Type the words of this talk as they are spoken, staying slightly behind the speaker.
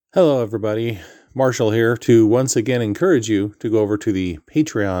Hello, everybody. Marshall here to once again encourage you to go over to the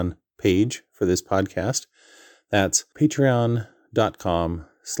Patreon page for this podcast. That's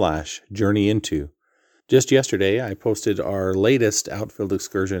patreon.com/journeyinto. Just yesterday, I posted our latest outfield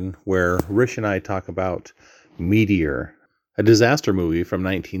excursion where Rish and I talk about Meteor, a disaster movie from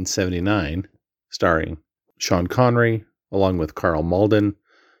 1979, starring Sean Connery, along with Carl Malden,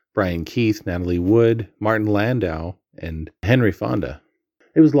 Brian Keith, Natalie Wood, Martin Landau, and Henry Fonda.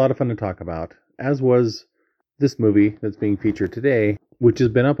 It was a lot of fun to talk about, as was this movie that's being featured today, which has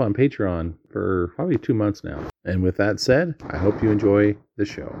been up on Patreon for probably 2 months now. And with that said, I hope you enjoy the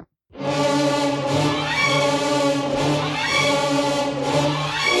show.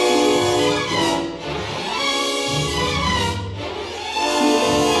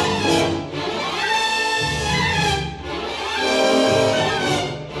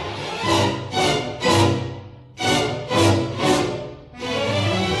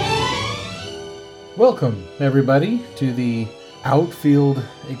 Welcome, everybody, to the Outfield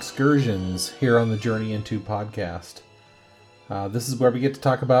Excursions here on the Journey Into podcast. This is where we get to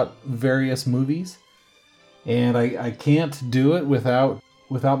talk about various movies, and I can't do it without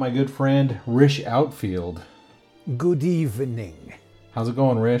my good friend Rish Outfield. Good evening. How's it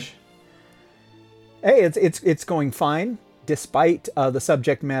going, Rish? Hey, it's going fine, despite the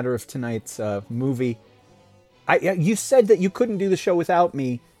subject matter of tonight's movie. You said that you couldn't do the show without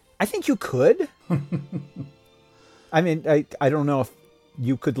me. I think you could. I mean, I don't know if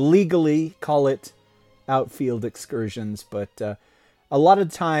you could legally call it Outfield Excursions, but a lot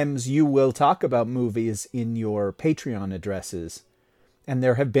of times you will talk about movies in your Patreon addresses. And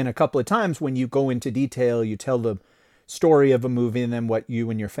there have been a couple of times when you go into detail, you tell the story of a movie and then what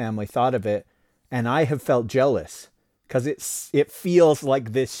you and your family thought of it. And I have felt jealous because it feels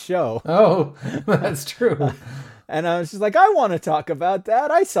like this show. Oh, that's true. And I was just like, I want to talk about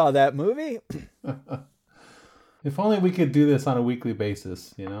that. I saw that movie. If only we could do this on a weekly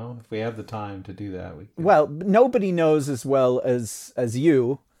basis, you know? If we have the time to do that. Well, nobody knows as well as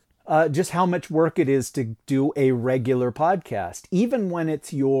you just how much work it is to do a regular podcast. Even when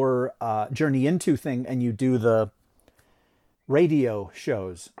it's your Journey Into thing and you do the radio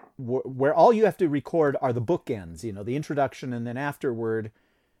shows where all you have to record are the bookends, you know, the introduction and then afterward.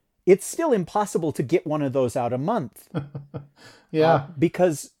 It's still impossible to get one of those out a month. Yeah.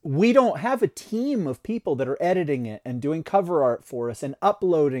 Because we don't have a team of people that are editing it and doing cover art for us and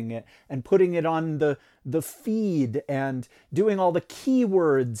uploading it and putting it on the feed and doing all the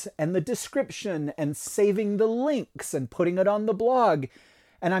keywords and the description and saving the links and putting it on the blog.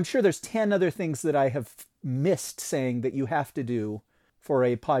 And I'm sure there's 10 other things that I have missed saying that you have to do for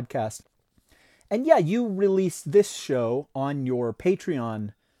a podcast. And yeah, you released this show on your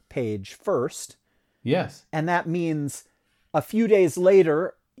Patreon page first. Yes. And that means a few days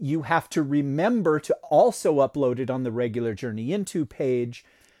later, you have to remember to also upload it on the regular Journey Into page.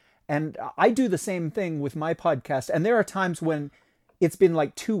 And I do the same thing with my podcast. And there are times when it's been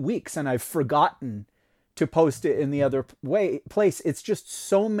like 2 weeks and I've forgotten to post it in the other place. It's just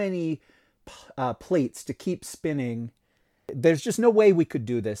so many plates to keep spinning. There's just no way we could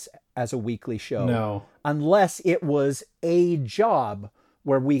do this as a weekly show. No. Unless it was a job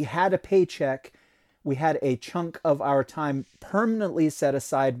where we had a paycheck, we had a chunk of our time permanently set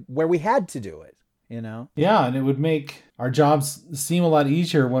aside where we had to do it, you know? Yeah, and it would make our jobs seem a lot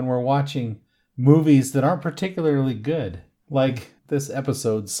easier when we're watching movies that aren't particularly good, like this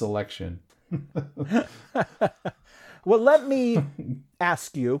episode's selection. Well, let me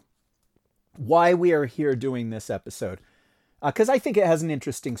ask you why we are here doing this episode, because I think it has an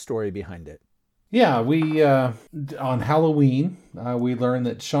interesting story behind it. Yeah, we, on Halloween, we learned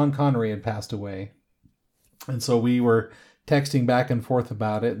that Sean Connery had passed away. And so we were texting back and forth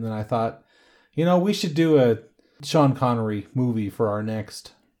about it. And then I thought, you know, we should do a Sean Connery movie for our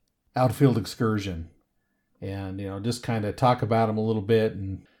next Outfield Excursion. And, you know, just kind of talk about him a little bit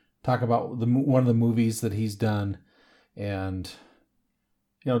and talk about one of the movies that he's done. And,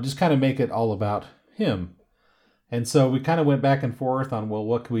 you know, just kind of make it all about him. And so we kind of went back and forth on, well,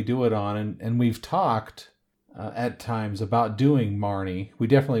 what could we do it on? And we've talked at times about doing Marnie. We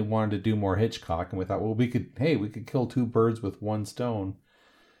definitely wanted to do more Hitchcock. And we thought, well, we could kill two birds with one stone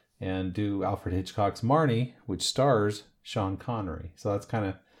and do Alfred Hitchcock's Marnie, which stars Sean Connery. So that's kind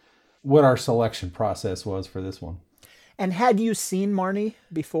of what our selection process was for this one. And had you seen Marnie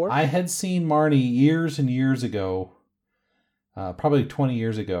before? I had seen Marnie years and years ago, probably 20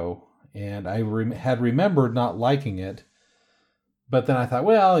 years ago. And I had remembered not liking it, but then I thought,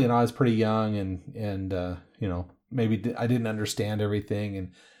 well, you know, I was pretty young, and you know, maybe I didn't understand everything,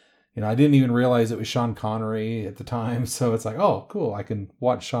 and I didn't even realize it was Sean Connery at the time. So it's like, oh, cool. I can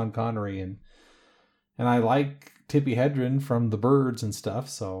watch Sean Connery. And I like Tippi Hedren from The Birds and stuff.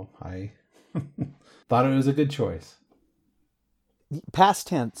 So I thought it was a good choice. Past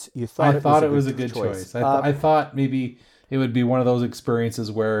tense, you I thought thought it was a good choice. I thought maybe it would be one of those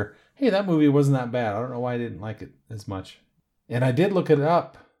experiences where, hey, that movie wasn't that bad. I don't know why I didn't like it as much. And I did look it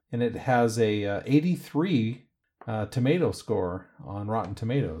up, and it has a 83 tomato score on Rotten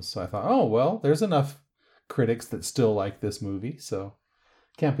Tomatoes. So I thought, oh, well, there's enough critics that still like this movie, so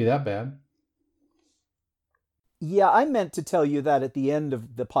can't be that bad. Yeah, I meant to tell you that at the end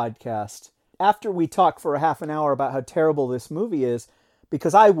of the podcast, after we talk for a half an hour about how terrible this movie is,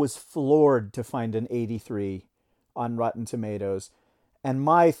 because I was floored to find an 83 on Rotten Tomatoes. And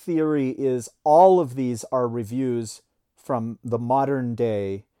my theory is all of these are reviews from the modern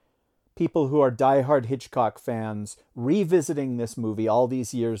day, people who are diehard Hitchcock fans revisiting this movie all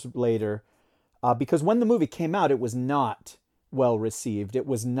these years later. Because when the movie came out, it was not well received. It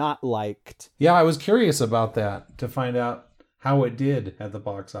was not liked. Yeah, I was curious about that, to find out how it did at the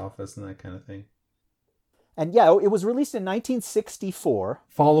box office and that kind of thing. And yeah, it was released in 1964.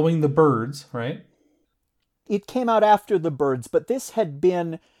 Following The Birds, right? It came out after The Birds, but this had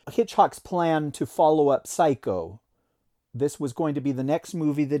been Hitchcock's plan to follow up Psycho. This was going to be the next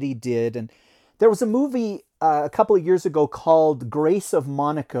movie that he did. And there was a movie a couple of years ago called Grace of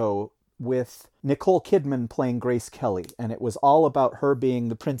Monaco with Nicole Kidman playing Grace Kelly. And it was all about her being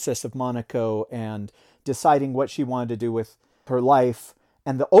the Princess of Monaco and deciding what she wanted to do with her life.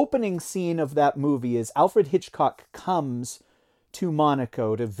 And the opening scene of that movie is Alfred Hitchcock comes to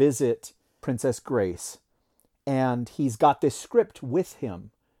Monaco to visit Princess Grace. And he's got this script with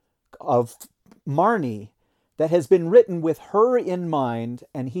him of Marnie that has been written with her in mind.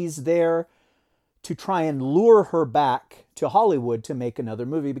 And he's there to try and lure her back to Hollywood to make another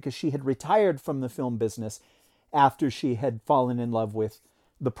movie, because she had retired from the film business after she had fallen in love with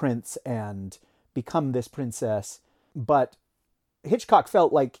the prince and become this princess. But Hitchcock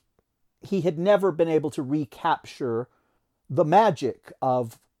felt like he had never been able to recapture the magic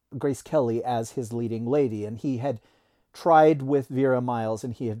of Grace Kelly as his leading lady. And he had tried with Vera Miles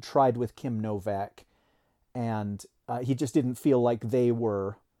and he had tried with Kim Novak. And he just didn't feel like they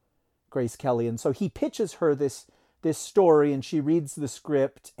were Grace Kelly. And so he pitches her this story, and she reads the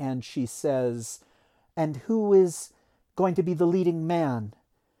script and she says, "And who is going to be the leading man?"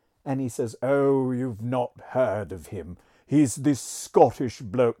 And he says, "Oh, you've not heard of him. He's this Scottish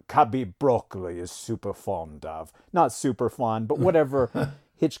bloke Cubby Broccoli is super fond of." Not super fond, but whatever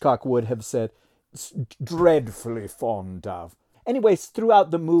Hitchcock would have said. Dreadfully fond of. Anyways,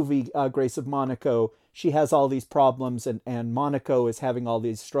 throughout the movie, Grace of Monaco, she has all these problems, and Monaco is having all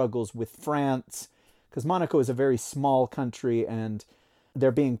these struggles with France, because Monaco is a very small country, and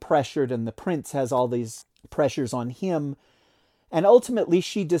they're being pressured, and the prince has all these pressures on him. And ultimately,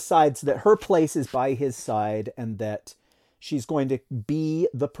 she decides that her place is by his side, and that she's going to be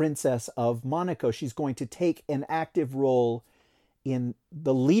the princess of Monaco. She's going to take an active role in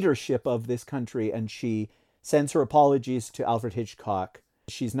the leadership of this country, and she sends her apologies to Alfred Hitchcock.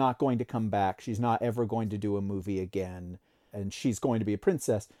 She's not going to come back. She's not ever going to do a movie again, and she's going to be a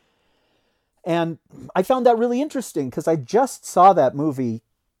princess. And I found that really interesting, because I just saw that movie,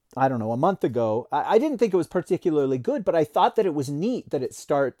 I don't know, a month ago. I didn't think it was particularly good, but I thought that it was neat that it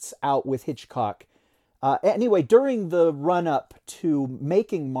starts out with Hitchcock. Anyway, during the run-up to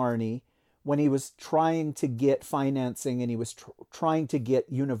making Marnie, when he was trying to get financing and he was trying to get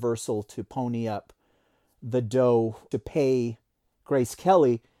Universal to pony up the dough to pay Grace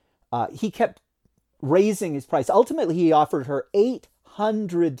Kelly, he kept raising his price. Ultimately, he offered her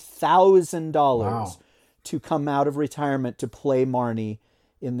 $800,000 to come out of retirement to play Marnie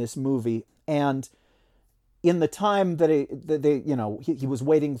in this movie. And in the time that he was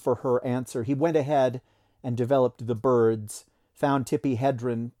waiting for her answer, he went ahead and developed The Birds, found Tippi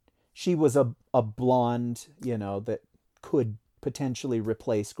Hedren. She was a blonde, that could potentially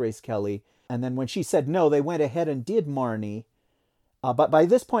replace Grace Kelly. And then when she said no, they went ahead and did Marnie. But by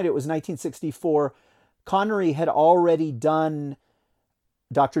this point, it was 1964. Connery had already done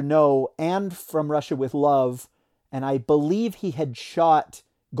Dr. No and From Russia with Love. And I believe he had shot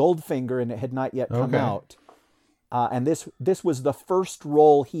Goldfinger, and it had not yet come out. And this was the first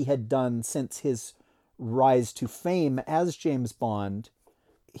role he had done since his rise to fame as James Bond.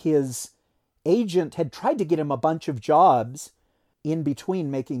 His agent had tried to get him a bunch of jobs in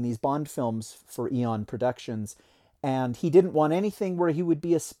between making these Bond films for Eon Productions. And he didn't want anything where he would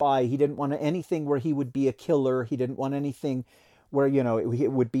be a spy. He didn't want anything where he would be a killer. He didn't want anything where,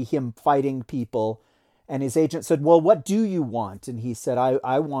 it would be him fighting people. And his agent said, well, what do you want? And he said,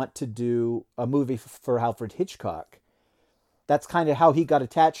 I want to do a movie for Alfred Hitchcock. That's kind of how he got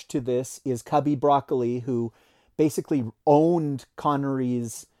attached to this, is Cubby Broccoli, who basically owned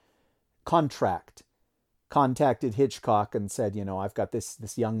Connery's contract, contacted Hitchcock and said, I've got this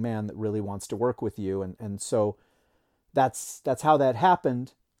young man that really wants to work with you. And so that's how that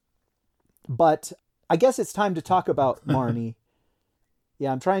happened. But I guess it's time to talk about Marnie.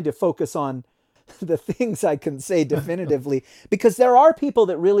 Yeah, I'm trying to focus on the things I can say definitively, because there are people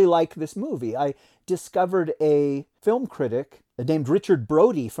that really like this movie. I discovered a film critic named Richard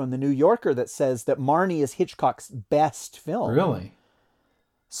Brody from the New Yorker that says that Marnie is Hitchcock's best film. Really?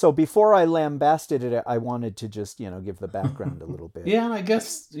 So before I lambasted it, I wanted to just, give the background a little bit. Yeah, and I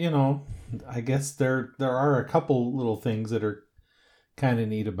guess, there are a couple little things that are kind of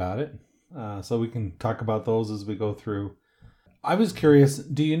neat about it. So we can talk about those as we go through. I was curious,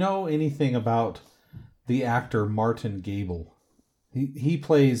 do you know anything about the actor Martin Gable? He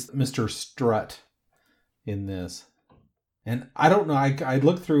plays Mr. Strutt in this. And I don't know, I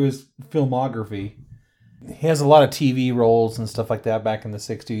looked through his filmography. He has a lot of TV roles and stuff like that back in the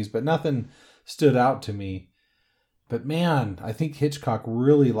 60s, but nothing stood out to me. But man, I think Hitchcock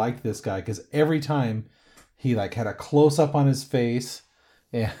really liked this guy, because every time he had a close-up on his face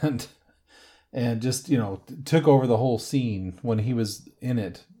and just, took over the whole scene when he was in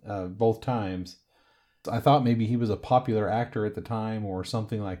it both times. I thought maybe he was a popular actor at the time or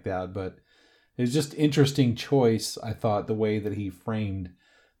something like that, but it was just interesting choice, I thought, the way that he framed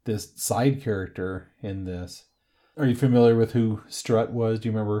this side character in this. Are you familiar with who Strutt was? Do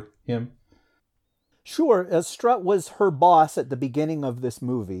you remember him? Sure. Strutt was her boss at the beginning of this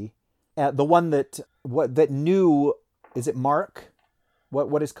movie. The one that knew, is it Mark?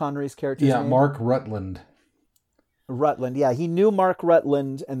 What is Connery's character's name? Yeah, Mark Rutland. Rutland, yeah. He knew Mark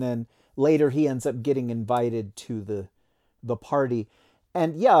Rutland, and then later he ends up getting invited to the party.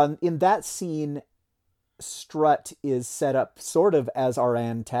 And yeah, in that scene, Strutt is set up sort of as our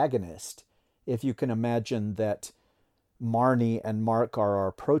antagonist. If you can imagine that Marnie and Mark are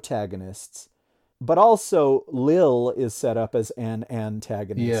our protagonists. But also Lil is set up as an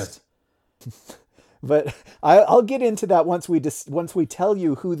antagonist. Yes. But I'll get into that once we tell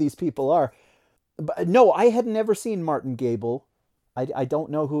you who these people are. But no, I had never seen Martin Gable. I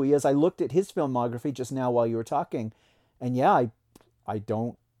don't know who he is. I looked at his filmography just now while you were talking, and yeah, I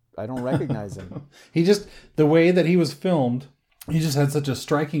don't recognize him. The way that he was filmed, he just had such a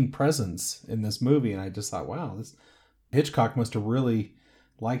striking presence in this movie, and I just thought, wow, this Hitchcock must have really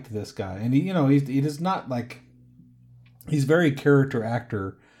liked this guy. And he is not he's very character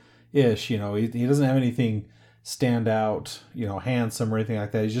actor-ish, he doesn't have anything stand out, handsome or anything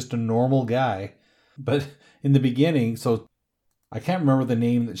like that. He's just a normal guy. But in the beginning, so I can't remember the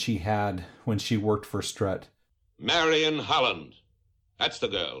name that she had when she worked for Strutt. Marion Holland. That's the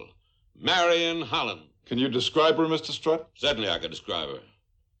girl. Marion Holland. Can you describe her, Mr. Strutt? Certainly I can describe her.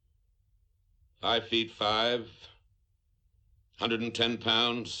 5 feet 5, 110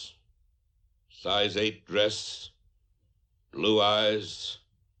 pounds, size 8 dress, blue eyes,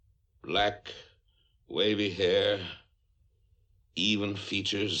 black, wavy hair, even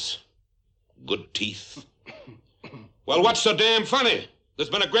features, good teeth. Well, what's so damn funny? There's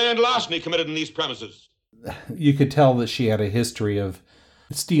been a grand larceny committed in these premises. You could tell that she had a history of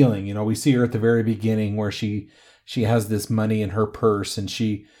stealing. We see her at the very beginning where she has this money in her purse, and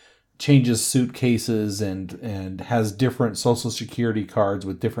she changes suitcases and has different Social Security cards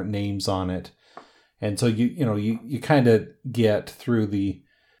with different names on it. And so you kind of get through the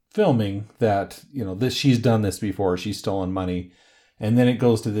filming that she's done this before. She's stolen money. And then it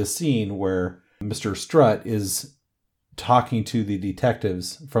goes to this scene where Mr. Strutt is talking to the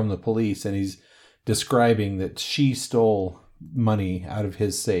detectives from the police, and he's describing that she stole money out of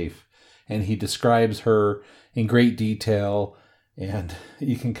his safe, and he describes her in great detail. And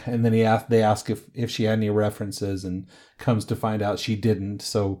then they ask if she had any references, and comes to find out she didn't.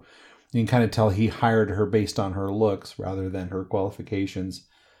 So you can kind of tell he hired her based on her looks rather than her qualifications,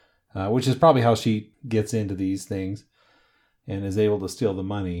 which is probably how she gets into these things and is able to steal the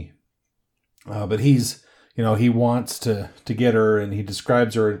money. But he's, he wants to get her, and he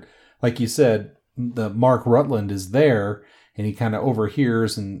describes her, like you said, the Mark Rutland is there, and he kind of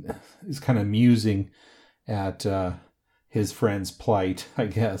overhears and is kind of musing at his friend's plight, I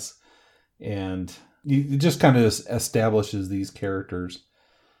guess. And it just kind of establishes these characters.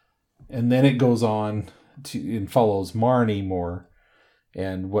 And then it goes on and follows Marnie more,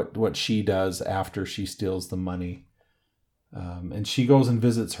 and what she does after she steals the money. And she goes and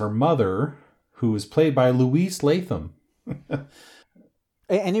visits her mother, who is played by Louise Latham.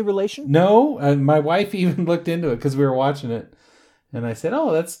 Any relation? No, and my wife even looked into it because we were watching it, and I said,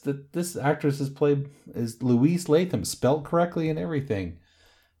 "Oh, this actress is Louise Latham, spelled correctly and everything."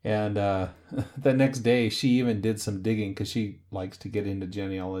 And the next day, she even did some digging because she likes to get into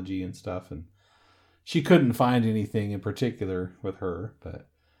genealogy and stuff, and she couldn't find anything in particular with her, but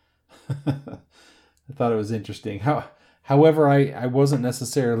I thought it was interesting. However, I wasn't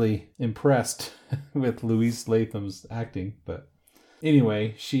necessarily impressed with Louise Latham's acting, but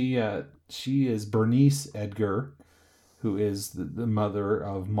anyway, she is Bernice Edgar, who is the mother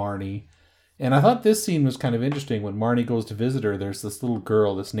of Marnie. And I thought this scene was kind of interesting. When Marnie goes to visit her, there's this little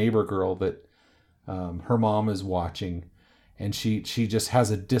girl, this neighbor girl that her mom is watching. And she just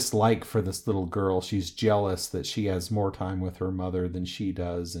has a dislike for this little girl. She's jealous that she has more time with her mother than she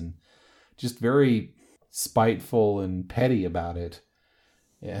does. And just very spiteful and petty about it.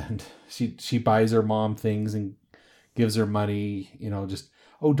 And she buys her mom things and gives her money, just,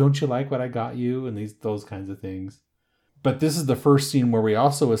 "Oh, don't you like what I got you?" And those kinds of things. But this is the first scene where we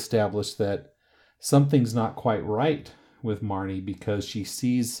also establish that something's not quite right with Marnie, because she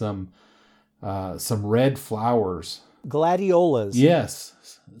sees some red flowers. Gladiolas.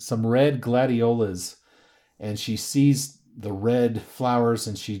 Yes, some red gladiolas. And she sees the red flowers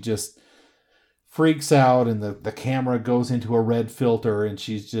and she just freaks out, and the camera goes into a red filter, and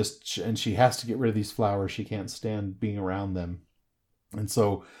she has to get rid of these flowers. She can't stand being around them. And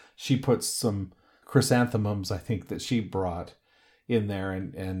so she puts some chrysanthemums, I think, that she brought in there,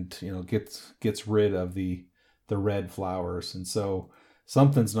 and gets rid of the red flowers. And so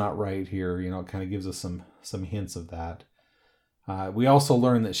something's not right here. It kind of gives us some hints of that. We also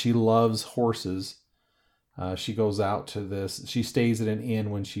learn that she loves horses. She goes out to this. She stays at an inn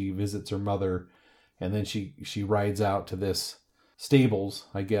when she visits her mother, and then she rides out to this stables,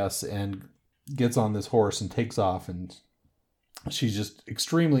 I guess, and gets on this horse and takes off. And she's just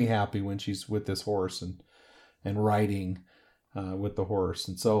extremely happy when she's with this horse and riding with the horse.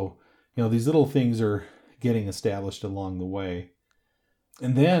 And so, these little things are getting established along the way.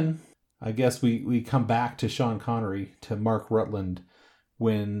 And then I guess we come back to Sean Connery, to Mark Rutland,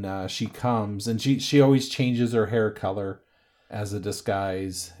 when she comes, and she always changes her hair color as a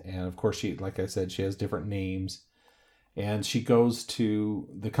disguise. And of course, like I said, she has different names. And she goes to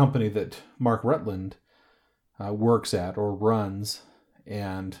the company that Mark Rutland works at or runs,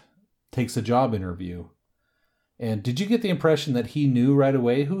 and takes a job interview. And did you get the impression that he knew right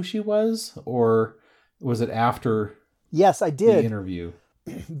away who she was, or was it after? Yes, I did. The interview,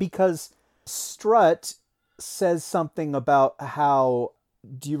 because Strutt says something about how,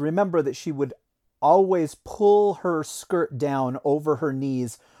 do you remember that she would always pull her skirt down over her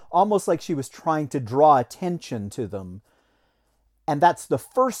knees, almost like she was trying to draw attention to them. And that's the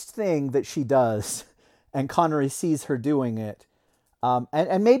first thing that she does. And Connery sees her doing it.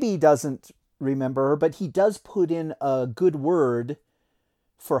 And maybe he doesn't remember her, but he does put in a good word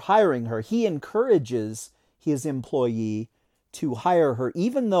for hiring her. He encourages his employee to hire her,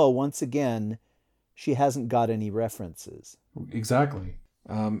 even though, once again, she hasn't got any references. Exactly.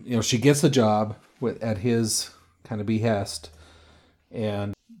 She gets the job at his kind of behest,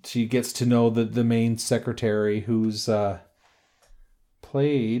 and she gets to know the main secretary, who's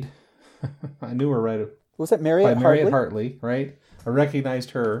played, I knew her right. Was that Mariette Hartley? Mariette Hartley, right? I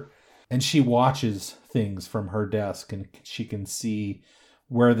recognized her. And she watches things from her desk, and she can see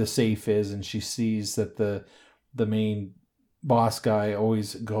where the safe is, and she sees that the main boss guy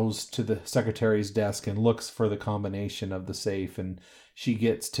always goes to the secretary's desk and looks for the combination of the safe, and she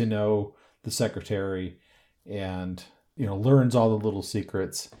gets to know the secretary and learns all the little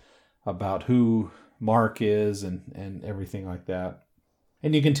secrets about who Mark is and everything like that.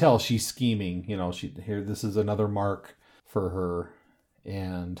 And you can tell she's scheming. This is another Mark for her,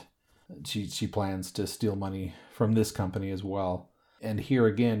 and she plans to steal money from this company as well. And here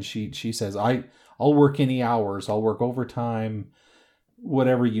again, she says, I'll work any hours. I'll work overtime,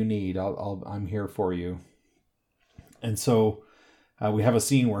 whatever you need. I'm here for you. And so we have a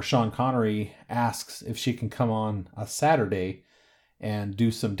scene where Sean Connery asks if she can come on a Saturday and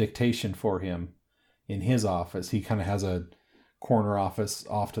do some dictation for him in his office. He kind of has a corner office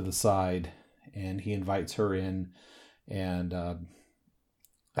off to the side, and he invites her in. And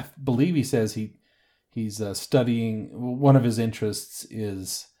I believe he says he's studying, one of his interests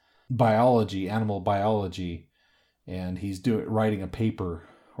is biology, animal biology, and he's writing a paper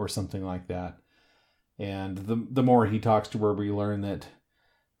or something like that. And the more he talks to her, we learn that,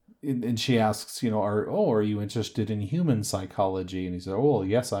 and she asks, are you interested in human psychology? And he said, oh,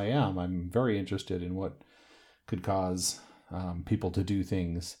 yes, I am. I'm very interested in what could cause people to do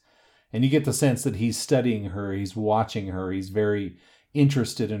things. And you get the sense that he's studying her, he's watching her, he's very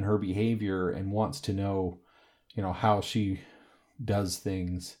interested in her behavior and wants to know, how she does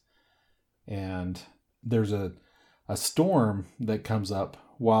things. And there's a storm that comes up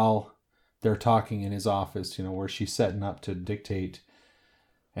while they're talking in his office, where she's setting up to dictate,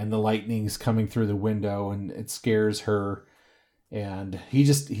 and the lightning's coming through the window and it scares her. And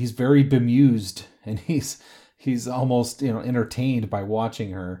he's very bemused, and he's almost, entertained by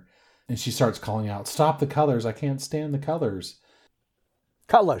watching her. And she starts calling out, "Stop the colors. I can't stand the colors."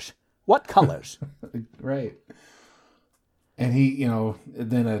 Colors. What colors? Right. And he,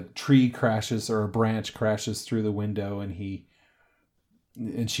 then a tree crashes, or a branch crashes through the window, and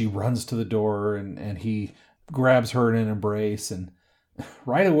she runs to the door, and he grabs her in an embrace, and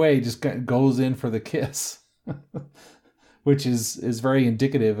right away just goes in for the kiss, which is very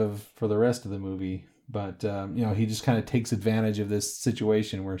indicative for the rest of the movie. But, he just kind of takes advantage of this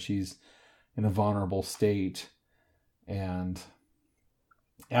situation where she's in a vulnerable state. And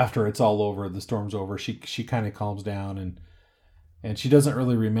after it's all over, the storm's over, she kind of calms down, and she doesn't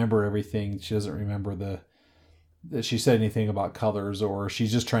really remember everything. She doesn't remember that she said anything about colors, or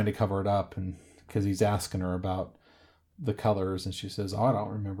she's just trying to cover it up, and because he's asking her about the colors, and she says, "Oh, I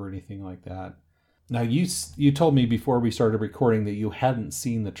don't remember anything like that." Now, you told me before we started recording that you hadn't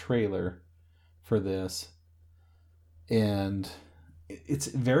seen the trailer for this, and it's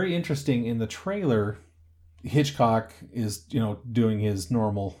very interesting. In the trailer, Hitchcock is, doing his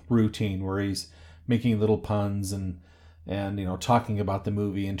normal routine where he's making little puns and talking about the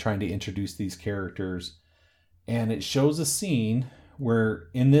movie and trying to introduce these characters. And it shows a scene where,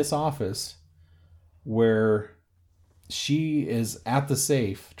 in this office, where she is at the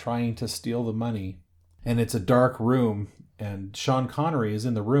safe trying to steal the money, and it's a dark room, and Sean Connery is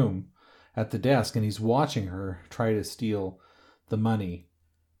in the room at the desk, and he's watching her try to steal the money.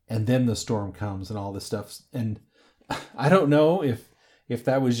 And then the storm comes and all this stuff. And I don't know if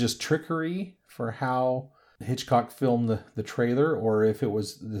that was just trickery for how Hitchcock filmed the trailer, or if it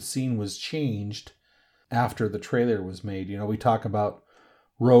was the scene was changed after the trailer was made. We talk about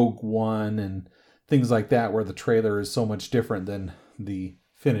Rogue One and things like that, where the trailer is so much different than the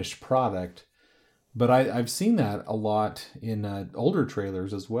finished product. But I've seen that a lot in older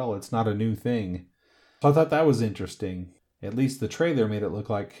trailers as well. It's not a new thing. So I thought that was interesting. At least the trailer made it look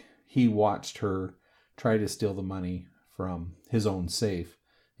like he watched her try to steal the money from his own safe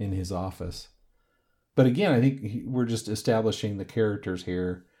in his office. But again, I think we're just establishing the characters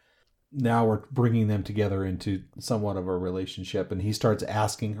here. Now we're bringing them together into somewhat of a relationship, and he starts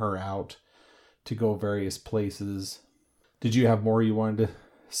asking her out to go various places. Did you have more you wanted to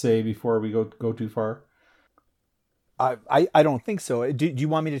say before we go too far? I don't think so. Do you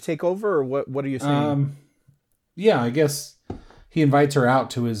want me to take over, or what are you saying? Yeah, I guess he invites her out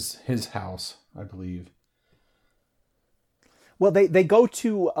to his house, I believe. Well, they go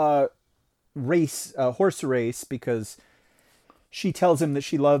to a horse race, because she tells him that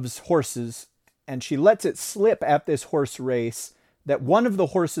she loves horses, and she lets it slip at this horse race that one of the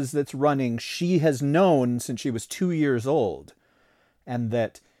horses that's running she has known since she was 2 years old, and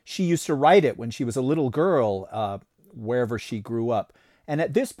that she used to ride it when she was a little girl, wherever she grew up. And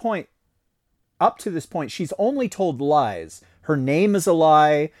at this point, up to this point, she's only told lies. Her name is a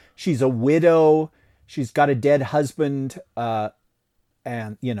lie. She's a widow. She's got a dead husband.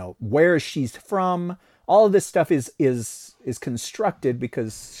 And, where she's from. All of this stuff is constructed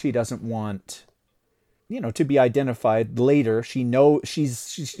because she doesn't want, to be identified later.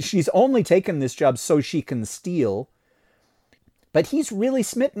 She's only taken this job so she can steal. But he's really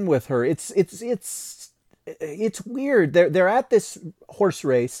smitten with her. It's weird. They're at this horse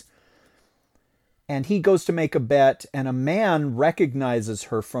race, and he goes to make a bet, and a man recognizes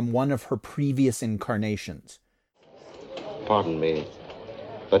her from one of her previous incarnations. Pardon me,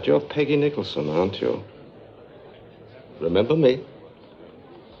 but you're Peggy Nicholson, aren't you? Remember me?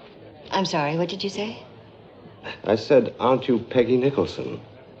 I'm sorry, what did you say? I said, aren't you Peggy Nicholson?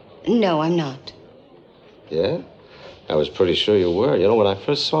 No, I'm not. Yeah? I was pretty sure you were. When I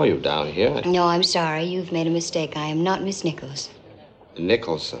first saw you down here... No, I'm sorry. You've made a mistake. I am not Miss Nichols.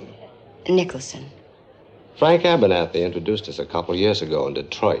 Nicholson. Nicholson. Frank Abernathy introduced us a couple years ago in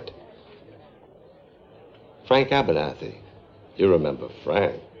Detroit. Frank Abernathy. You remember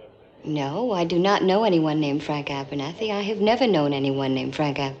Frank? No, I do not know anyone named Frank Abernathy. I have never known anyone named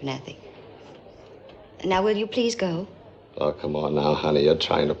Frank Abernathy. Now, will you please go? Oh, come on now, honey. You're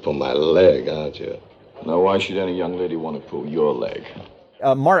trying to pull my leg, aren't you? Now, why should any young lady want to pull your leg?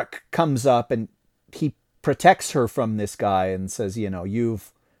 Mark comes up, and he protects her from this guy and says,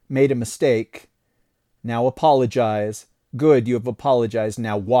 you've made a mistake. Now apologize. Good, you have apologized.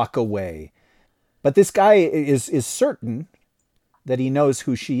 Now walk away. But this guy is certain that he knows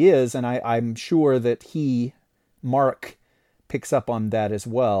who she is, and I'm sure that Mark, picks up on that as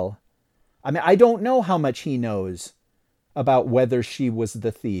well. I mean, I don't know how much he knows about whether she was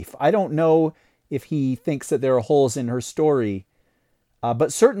the thief. I don't know if he thinks that there are holes in her story.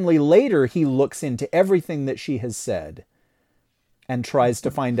 But certainly later he looks into everything that she has said and tries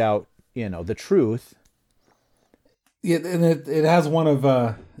to find out, the truth. Yeah, and it has one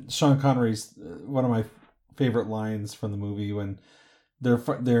of Sean Connery's, one of my favorite lines from the movie when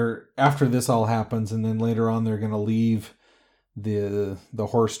they're after this all happens, and then later on they're going to leave the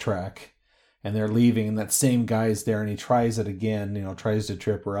horse track, and they're leaving, and that same guy's there, and he tries it again, tries to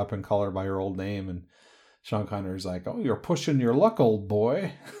trip her up and call her by her old name, and Sean Connery's like, "Oh, you're pushing your luck, old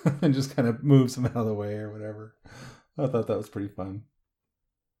boy," and just kind of moves him out of the way or whatever. I thought that was pretty fun.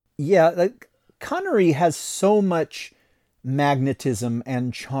 Yeah, Connery has so much magnetism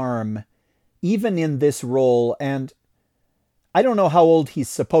and charm, even in this role, and I don't know how old he's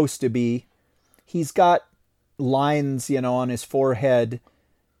supposed to be. He's got lines, on his forehead.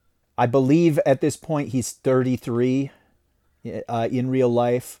 I believe at this point he's 33 in real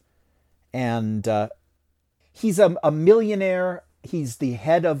life, and he's a millionaire. He's the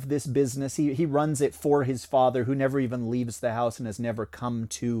head of this business. He runs it for his father, who never even leaves the house and has never come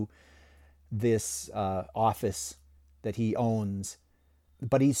to this office that he owns.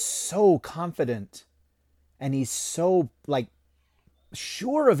 But he's so confident, and he's so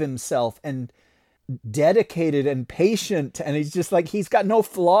sure of himself and dedicated and patient, and he's just he's got no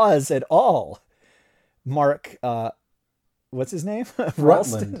flaws at all. Mark, what's his name?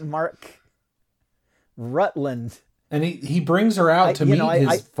 Rutland. Mark Rutland. And he brings her out to meet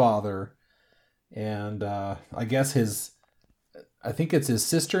his father, and I guess I think it's his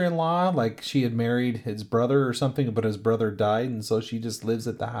sister-in-law. She had married his brother or something, but his brother died, and so she just lives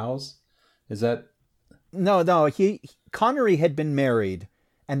at the house. Is that? No. Connery had been married,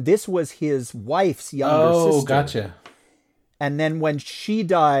 and this was his wife's younger sister. Oh, gotcha. And then when she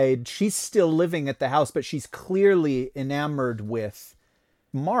died, she's still living at the house, but she's clearly enamored with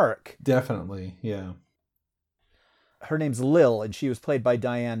Mark. Definitely, yeah. Her name's Lil, and she was played by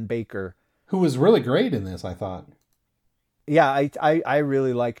Diane Baker, who was really great in this, I thought. Yeah, I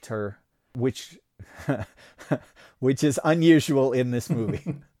really liked her, which is unusual in this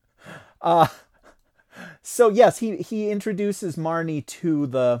movie. So yes, he introduces Marnie to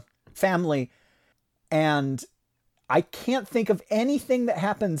the family, and I can't think of anything that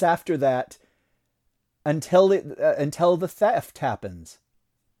happens after that until the theft happens.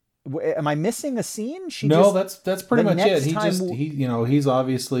 Am I missing a scene? That's pretty much it. He's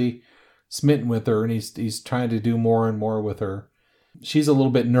obviously smitten with her, and he's trying to do more and more with her. She's a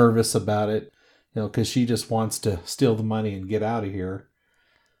little bit nervous about it, because she just wants to steal the money and get out of here.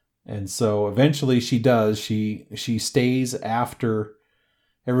 And so eventually she does. She stays after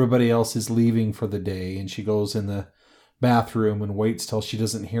everybody else is leaving for the day, and she goes in the bathroom and waits till she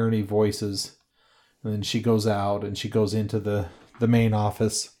doesn't hear any voices. And then she goes out and she goes into the main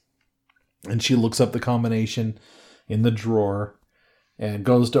office, and she looks up the combination in the drawer and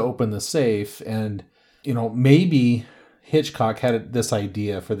goes to open the safe. And, maybe Hitchcock had this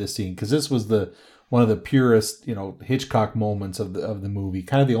idea for this scene, because this was one of the purest, Hitchcock moments of the movie.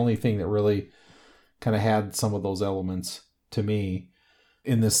 Kind of the only thing that really kind of had some of those elements to me.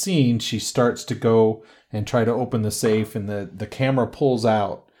 In the scene, she starts to go and try to open the safe, and the camera pulls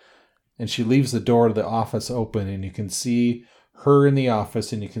out, and she leaves the door to the office open, and you can see her in the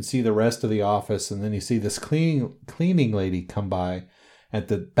office, and you can see the rest of the office, and then you see this cleaning lady come by at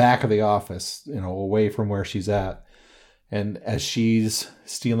the back of the office, away from where she's at. And as she's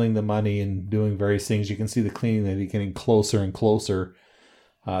stealing the money and doing various things, you can see the cleaning lady getting closer and closer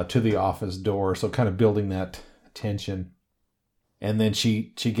to the office door, so kind of building that tension. And then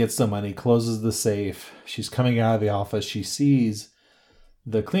she gets the money, closes the safe. She's coming out of the office. She sees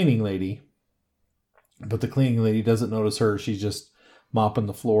the cleaning lady, but the cleaning lady doesn't notice her. She's just mopping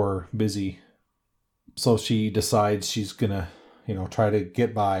the floor, busy. So she decides she's going to, try to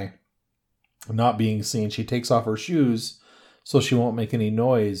get by not being seen. She takes off her shoes so she won't make any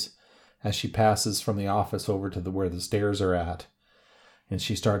noise as she passes from the office over to where the stairs are at. And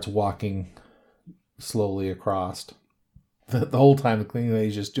she starts walking slowly across. The whole time the cleaning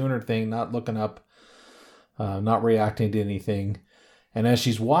lady's just doing her thing, not looking up, not reacting to anything. And as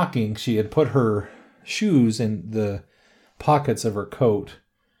she's walking, she had put her shoes in the pockets of her coat.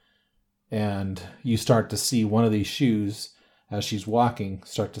 And you start to see one of these shoes, as she's walking,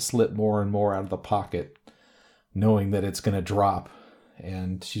 start to slip more and more out of the pocket, knowing that it's going to drop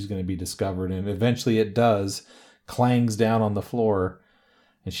and she's going to be discovered. And eventually it does, clangs down on the floor,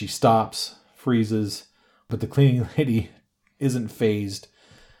 and she stops, freezes. But the cleaning lady isn't fazed.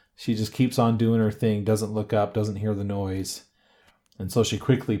 She just keeps on doing her thing, doesn't look up, doesn't hear the noise. And so she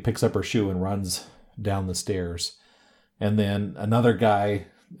quickly picks up her shoe and runs down the stairs. And then another guy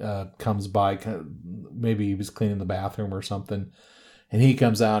comes by, maybe he was cleaning the bathroom or something, and he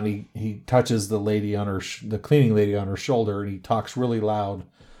comes out and he touches the lady on her, the cleaning lady on her shoulder, and he talks really loud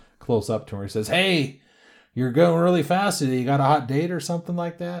close up to her. He says, "Hey, you're going really fast today. You got a hot date or something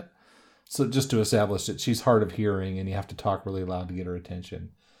like that?" So just to establish that she's hard of hearing and you have to talk really loud to get her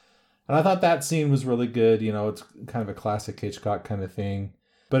attention. And I thought that scene was really good. You know, it's kind of a classic Hitchcock kind of thing,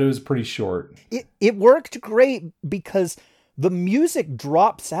 but it was pretty short. It worked great because the music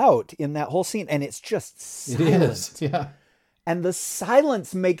drops out in that whole scene and it's just silent. It is, yeah. And the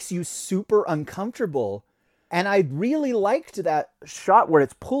silence makes you super uncomfortable. And I really liked that shot where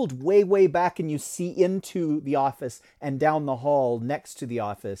it's pulled way, way back and you see into the office and down the hall next to the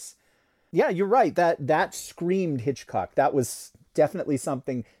office. Yeah, you're right. That screamed Hitchcock. That was definitely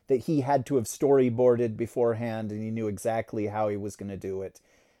something that he had to have storyboarded beforehand, and he knew exactly how he was going to do it.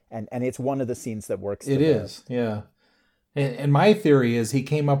 And it's one of the scenes that works. It is, yeah. And my theory is he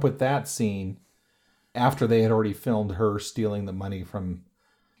came up with that scene after they had already filmed her stealing the money from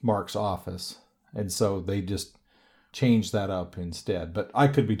Mark's office. And so they just changed that up instead. But I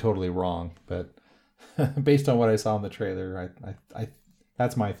could be totally wrong. But based on what I saw in the trailer, I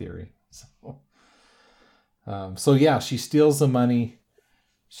that's my theory. So yeah, she steals the money.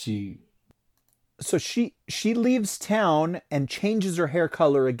 She leaves town and changes her hair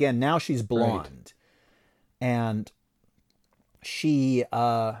color again. Now she's blonde. Right. And she,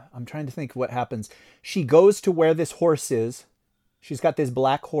 I'm trying to think what happens. She goes to where this horse is. She's got this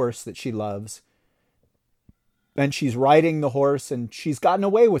black horse that she loves. And she's riding the horse and she's gotten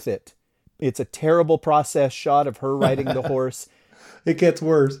away with it. It's a terrible process shot of her riding the horse. It gets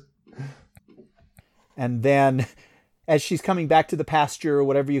worse. And then as she's coming back to the pasture or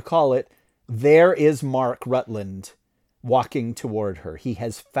whatever you call it, there is Mark Rutland walking toward her. He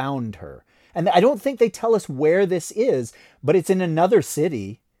has found her. And I don't think they tell us where this is, but it's in another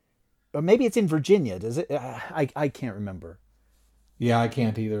city. Or maybe it's in Virginia. Does it? I can't remember. Yeah, I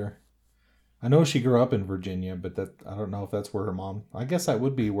can't either. I know she grew up in Virginia, but I don't know if that's where her mom... I guess that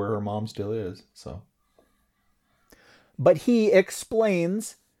would be where her mom still is, so... But he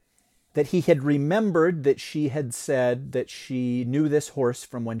explains that he had remembered that she had said that she knew this horse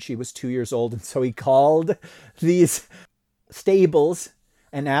from when she was 2 years old. And so he called these stables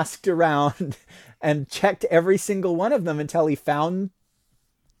and asked around and checked every single one of them until he found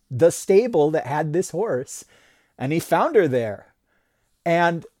the stable that had this horse. And he found her there.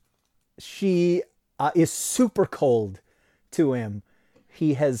 And she is super cold to him.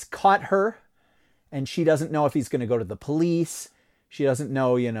 He has caught her and she doesn't know if he's going to go to the police. She doesn't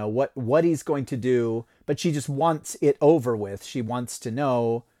know, what he's going to do, but she just wants it over with. She wants to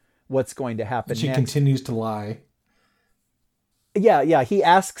know what's going to happen next. She continues to lie. Yeah. He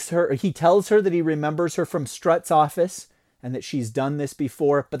tells her that he remembers her from Strutt's office and that she's done this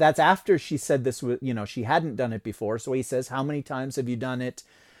before, but that's after she said this, she hadn't done it before. So he says, "How many times have you done it?"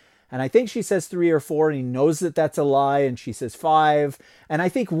 And I think she says 3 or 4, and he knows that that's a lie, and she says 5. And I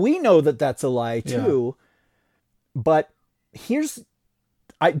think we know that that's a lie too. Yeah. But here's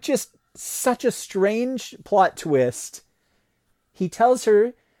just such a strange plot twist. He tells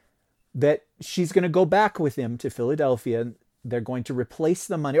her that she's going to go back with him to Philadelphia. They're going to replace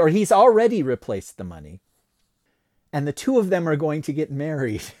the money, or he's already replaced the money. And the two of them are going to get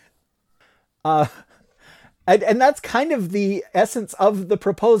married. And that's kind of the essence of the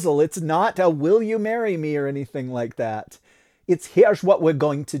proposal. It's not a "will you marry me" or anything like that. It's "here's what we're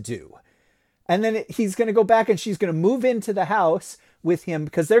going to do." And then he's going to go back and she's going to move into the house with him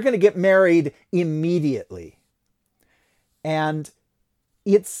because they're going to get married immediately. And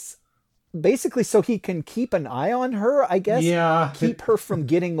it's basically so he can keep an eye on her, I guess. Yeah. Keep her from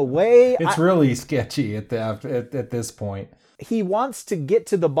getting away. It's really sketchy at this point. He wants to get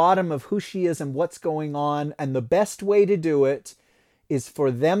to the bottom of who she is and what's going on. And the best way to do it is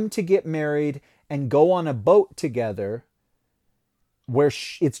for them to get married and go on a boat together where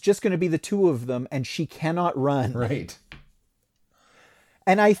it's just going to be the two of them and she cannot run. Right.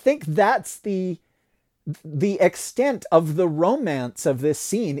 And I think that's the extent of the romance of this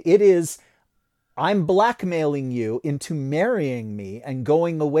scene. It is, I'm blackmailing you into marrying me and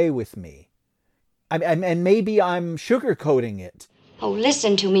going away with me. And maybe I'm sugarcoating it. Oh,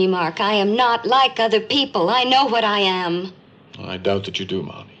 listen to me, Mark. I am not like other people. I know what I am. I doubt that you do,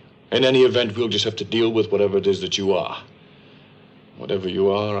 Marnie. In any event, we'll just have to deal with whatever it is that you are. Whatever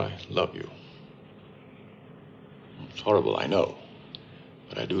you are, I love you. It's horrible, I know.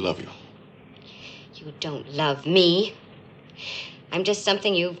 But I do love you. You don't love me. I'm just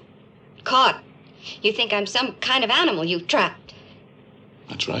something you've caught. You think I'm some kind of animal you've trapped.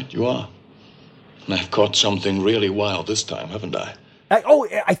 That's right, you are. And I've caught something really wild this time, haven't I?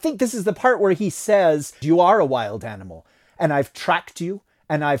 I think this is the part where he says, you are a wild animal, and I've tracked you,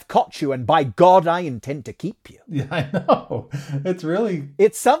 and I've caught you, and by God, I intend to keep you. Yeah, I know. It's really...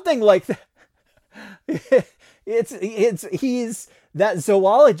 It's something like that. He's that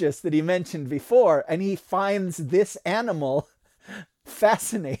zoologist that he mentioned before, and he finds this animal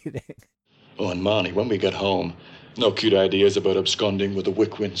fascinating. Oh, and Marnie, when we get home, no cute ideas about absconding with the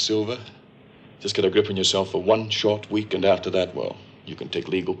Wickwin silver. Just get a grip on yourself for 1 short week, and after that, well, you can take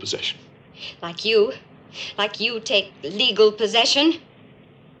legal possession. Like you take legal possession?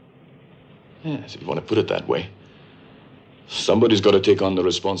 Yes, if you want to put it that way. Somebody's got to take on the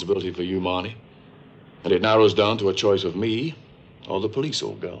responsibility for you, Marnie. And it narrows down to a choice of me or the police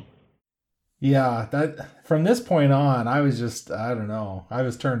old girl. Yeah, that from this point on, I was just, I don't know. I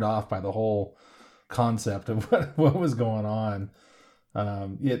was turned off by the whole concept of what was going on.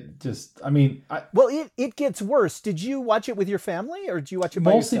 It gets worse. Did you watch it with your family, or did you watch it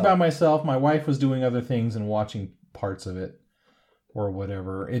by mostly yourself? by myself? My wife was doing other things and watching parts of it or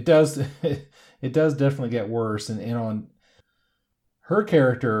whatever. It does definitely get worse. And on her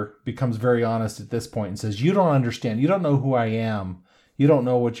character becomes very honest at this point and says, you don't understand. You don't know who I am. You don't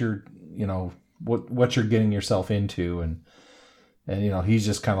know what you're getting yourself into. And he's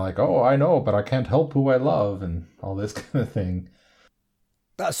just kind of like, oh, I know, but I can't help who I love and all this kind of thing.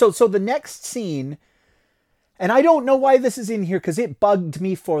 So the next scene, and I don't know why this is in here because it bugged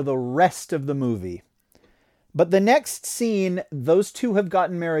me for the rest of the movie. But the next scene, those two have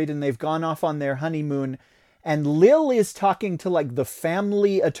gotten married and they've gone off on their honeymoon. And Lil is talking to like the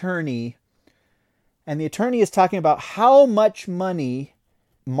family attorney. And the attorney is talking about how much money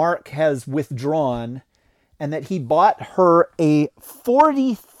Mark has withdrawn. And that he bought her a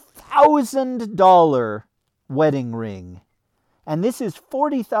 $40,000 wedding ring. And this is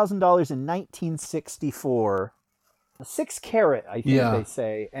 $40,000 in 1964. 6 carat, I think they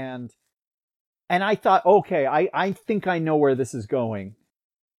say. And I thought, okay, I think I know where this is going.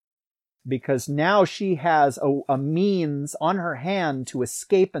 Because now she has a means on her hand to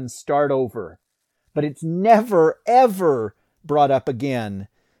escape and start over. But it's never, ever brought up again,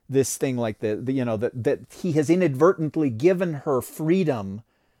 this thing like that he has inadvertently given her freedom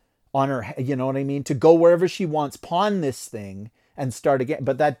on her, you know what I mean, to go wherever she wants, pawn this thing and start again.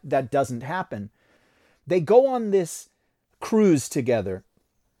 But that doesn't happen. They go on this cruise together.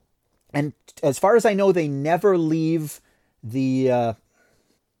 And as far as I know, they never leave the, I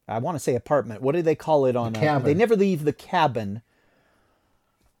want to say apartment. What do they call it on? They never leave the cabin.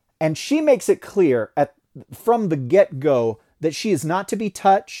 And she makes it clear from the get-go that she is not to be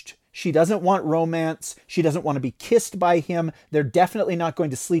touched. She doesn't want romance. She doesn't want to be kissed by him. They're definitely not going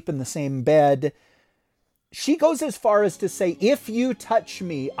to sleep in the same bed. She goes as far as to say, if you touch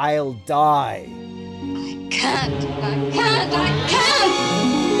me, I'll die. I can't.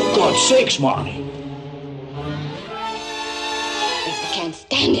 For God's sakes, Marnie. If I can't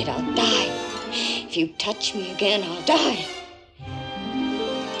stand it, I'll die. If you touch me again, I'll die.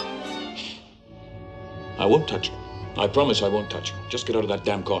 I won't touch you. I promise I won't touch you. Just get out of that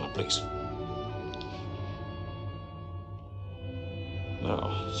damn corner, please.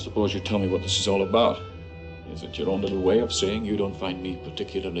 Now, suppose you tell me what this is all about. Is it your own little way of saying you don't find me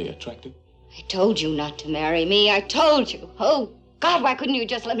particularly attractive? I told you not to marry me. I told you. Oh, God, why couldn't you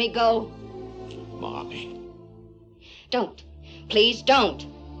just let me go? Marnie. Don't. Please don't.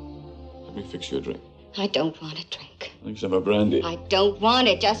 Let me fix you a drink. I don't want a drink. Think some of brandy. I don't want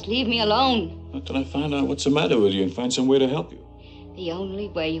it. Just leave me alone. Not till I find out what's the matter with you and find some way to help you. The only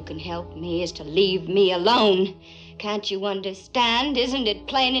way you can help me is to leave me alone. Can't you understand? Isn't it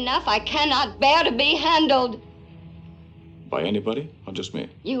plain enough? I cannot bear to be handled. By anybody or just me?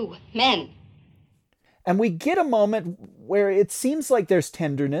 You, men. And we get a moment where it seems like there's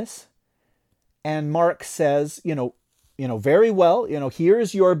tenderness. And Mark says, very well, here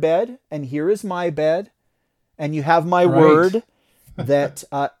is your bed and here is my bed. And you have my word that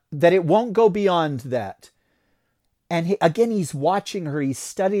it won't go beyond that. And he's watching her, he's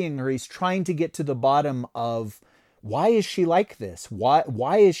studying her, he's trying to get to the bottom of why is she like this? Why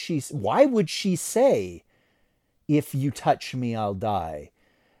would she say, if you touch me, I'll die?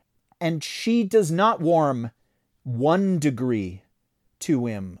 And she does not warm 1 degree to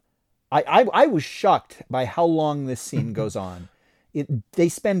him. I was shocked by how long this scene goes on. They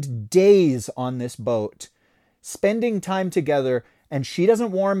spend days on this boat, spending time together, and she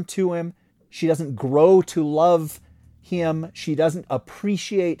doesn't warm to him. She doesn't grow to love him. She doesn't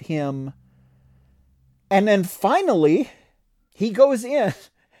appreciate him. And then finally, he goes in,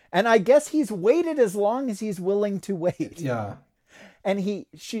 and I guess he's waited as long as he's willing to wait. Yeah. And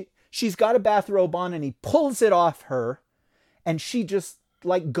she's got a bathrobe on, and he pulls it off her, and she just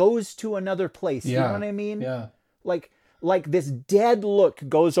like goes to another place. Yeah. You know what I mean? Yeah. Like this dead look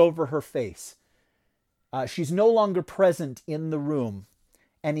goes over her face. She's no longer present in the room.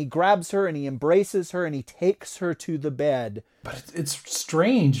 And he grabs her and he embraces her and he takes her to the bed. But it's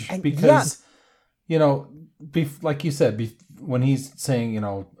strange And because, you know, like you said, when he's saying, you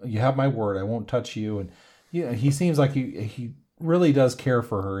know, you have my word, I won't touch you. And he seems like he really does care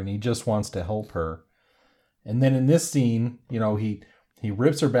for her and he just wants to help her. And then in this scene, you know, he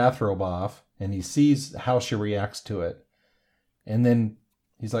rips her bathrobe off and he sees how she reacts to it. And then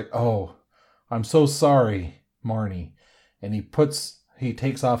he's like, oh, I'm so sorry, Marnie. And he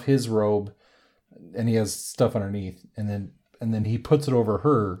takes off his robe and he has stuff underneath and then he puts it over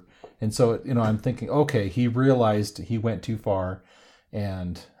her. And so, you know, I'm thinking, okay, he realized he went too far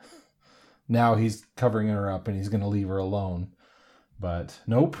and now he's covering her up and he's going to leave her alone. But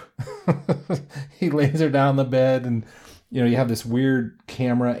nope. He lays her down on the bed and, you know, you have this weird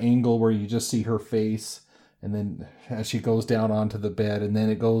camera angle where you just see her face. And then as she goes down onto the bed and then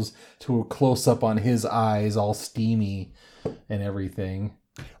it goes to a close up on his eyes all steamy and everything.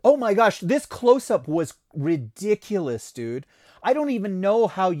 Oh my gosh, this close-up was ridiculous, dude. I don't even know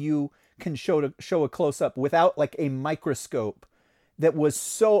how you can show a close-up without like a microscope that was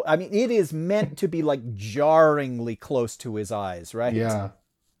so... I mean, it is meant to be like jarringly close to his eyes, right? Yeah.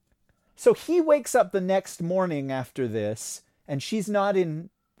 So he wakes up the next morning after this, and she's not in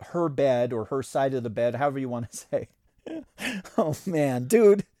her bed or her side of the bed, however you want to say. Oh man,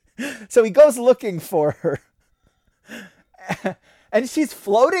 dude. So he goes looking for her. And she's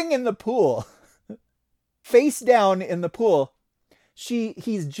floating in the pool, face down in the pool.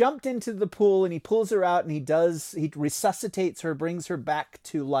 He's jumped into the pool and he pulls her out and he resuscitates her, brings her back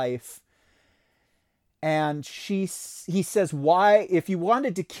to life. And he says, why, if you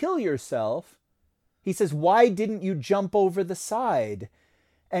wanted to kill yourself, he says, why didn't you jump over the side?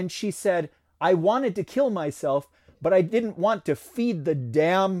 And she said, I wanted to kill myself, but I didn't want to feed the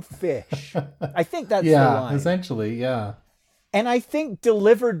damn fish. I think that's the line. Yeah, essentially, yeah. And I think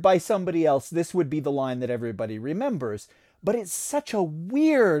delivered by somebody else, this would be the line that everybody remembers. But it's such a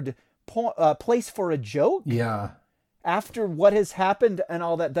weird place for a joke. Yeah. After what has happened and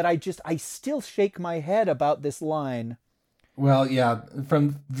all that I still shake my head about this line. Well, yeah,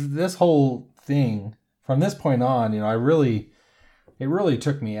 from this whole thing, from this point on, you know, it really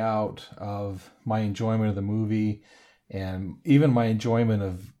took me out of my enjoyment of the movie and even my enjoyment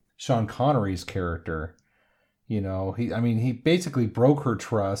of Sean Connery's character. You know, he basically broke her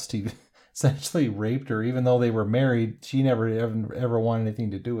trust. He essentially raped her, even though they were married. She never ever wanted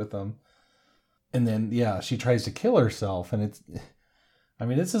anything to do with them. And then, yeah, she tries to kill herself. And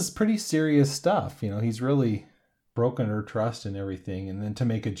this is pretty serious stuff. You know, he's really broken her trust and everything. And then to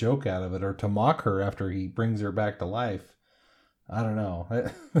make a joke out of it or to mock her after he brings her back to life. I don't know.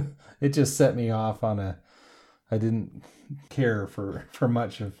 It just set me off on I didn't care for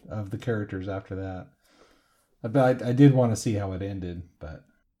much of the characters after that. But I did want to see how it ended, but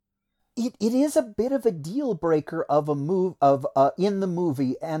it is a bit of a deal breaker of in the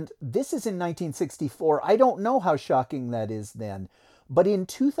movie, and this is in 1964. I don't know how shocking that is then, but in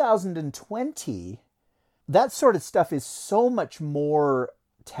 2020, that sort of stuff is so much more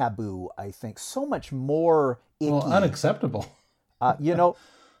taboo. I think so much more icky. Well, unacceptable. You know,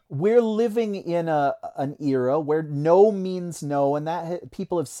 we're living in an era where no means no, and that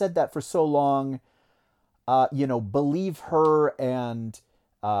people have said that for so long. You know, believe her and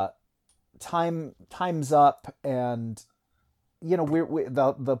time's up, and you know we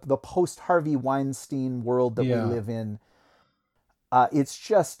the post Harvey Weinstein world that we live in.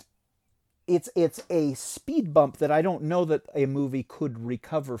 It's a speed bump that I don't know that a movie could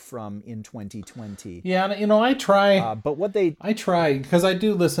recover from in 2020. Yeah, you know, I try. I try because I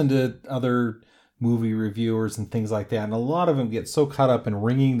do listen to other movie reviewers and things like that, and a lot of them get so caught up in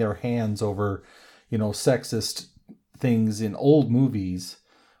wringing their hands over, you know, sexist things in old movies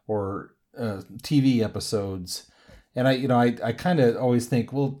or TV episodes. And I kind of always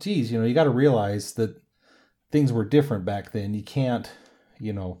think, well, geez, you know, you got to realize that things were different back then. You can't,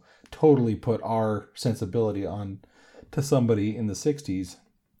 you know, totally put our sensibility on to somebody in the 60s.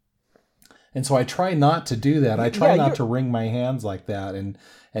 And so I try not to do that. I try not to wring my hands like that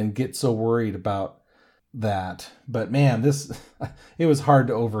and get so worried about that. But man, it was hard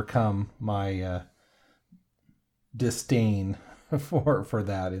to overcome my disdain for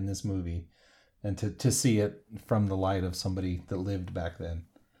that in this movie, and to see it from the light of somebody that lived back then.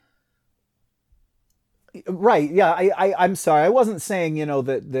 Right. Yeah. I'm sorry. I wasn't saying,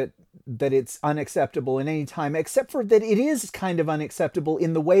 that it's unacceptable in any time, except for that it is kind of unacceptable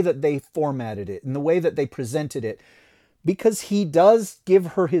in the way that they formatted it, in the way that they presented it, because he does give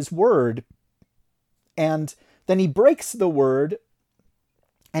her his word and then he breaks the word,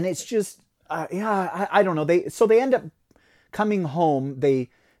 and it's just, I don't know. They end up coming home. They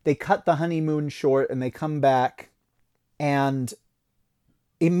cut the honeymoon short and they come back, and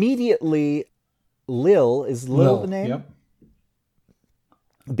immediately Lil the name? Yep.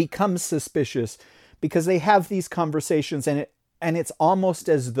 Becomes suspicious because they have these conversations, and it's almost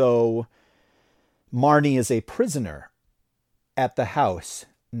as though Marnie is a prisoner at the house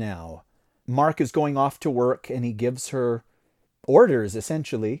now. Mark is going off to work and he gives her orders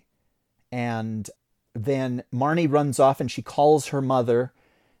essentially, and then Marnie runs off and she calls her mother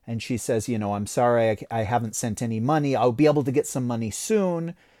and she says, I'm sorry, I haven't sent any money. I'll be able to get some money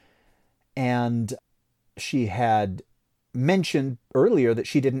soon. And she had mentioned earlier that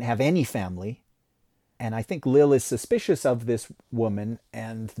she didn't have any family. And I think Lil is suspicious of this woman.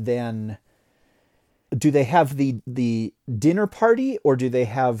 And then do they have the dinner party or do they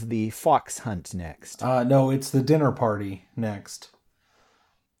have the fox hunt next? No, it's the dinner party next.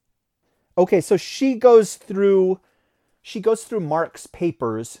 Okay, so she goes through Mark's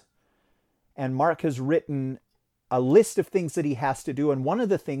papers, and Mark has written a list of things that he has to do. And one of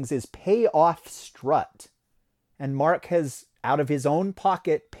the things is pay off Strut. And Mark has, out of his own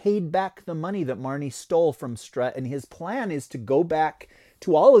pocket, paid back the money that Marnie stole from Strut. And his plan is to go back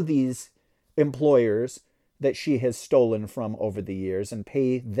to all of these employers that she has stolen from over the years and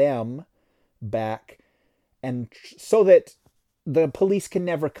pay them back. And so that the police can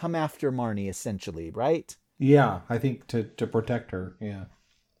never come after Marnie, essentially, right? Yeah, I think to protect her, yeah.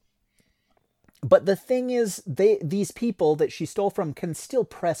 But the thing is, these people that she stole from can still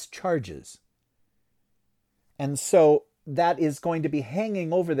press charges. And so that is going to be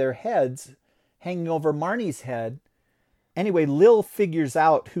hanging over their heads, hanging over Marnie's head. Anyway, Lil figures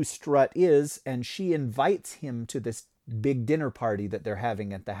out who Strut is, and she invites him to this big dinner party that they're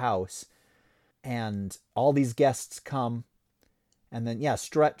having at the house. And all these guests come. And then,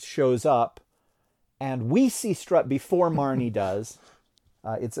 Strut shows up. And we see Strut before Marnie does.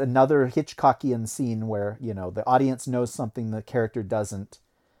 It's another Hitchcockian scene where, the audience knows something the character doesn't.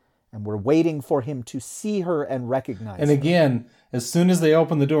 And we're waiting for him to see her and recognize And her. again, as soon as they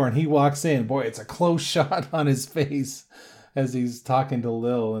open the door and he walks in, boy, it's a close shot on his face as he's talking to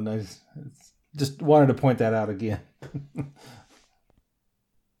Lil. And I just wanted to point that out again.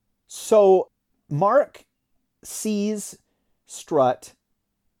 So Mark sees Strut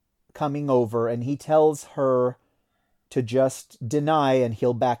coming over and he tells her to just deny and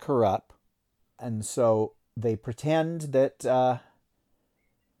he'll back her up. And so they pretend that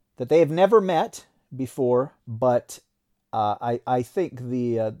they have never met before, but I think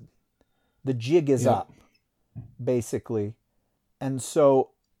the jig is up, basically. And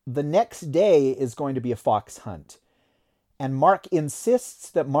so the next day is going to be a fox hunt. And Mark insists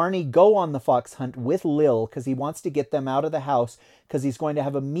that Marnie go on the fox hunt with Lil because he wants to get them out of the house because he's going to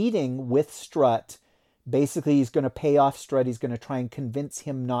have a meeting with Strut. Basically, he's going to pay off Strut. He's going to try and convince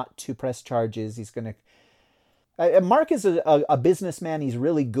him not to press charges. He's going to... Mark is a businessman. He's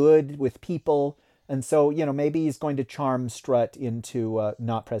really good with people. And so, maybe he's going to charm Strut into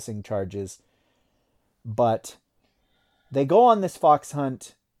not pressing charges. But they go on this fox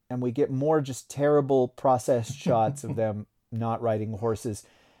hunt, and we get more just terrible processed shots of them not riding horses.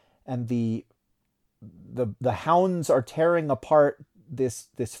 And the hounds are tearing apart this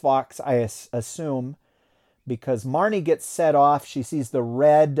fox, I assume, because Marnie gets set off. She sees the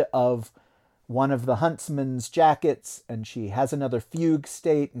red of one of the huntsman's jackets, and she has another fugue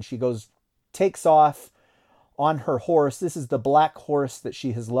state, and she takes off on her horse. This is the black horse that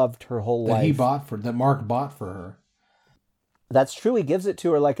she has loved her whole life. That Mark bought for her. That's true. He gives it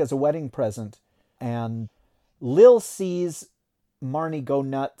to her like as a wedding present. And Lil sees Marnie go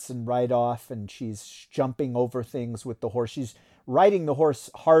nuts and ride off, and she's jumping over things with the horse. She's riding the horse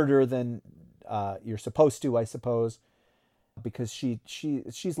harder than you're supposed to, I suppose, because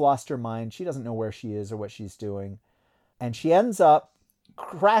she's lost her mind. She doesn't know where she is or what she's doing. And she ends up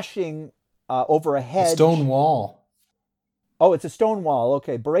crashing over a hedge. A stone wall. Oh, it's a stone wall.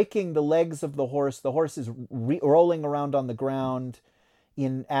 Okay, breaking the legs of the horse. The horse is rolling around on the ground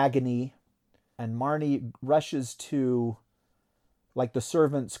in agony. And Marnie rushes to like the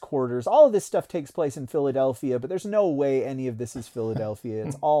servants' quarters. All of this stuff takes place in Philadelphia, but there's no way any of this is Philadelphia.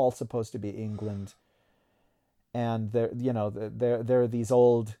 It's all supposed to be England. And there are these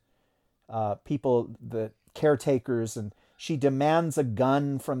old people, the caretakers, and she demands a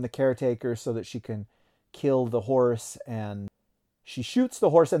gun from the caretaker so that she can kill the horse, and she shoots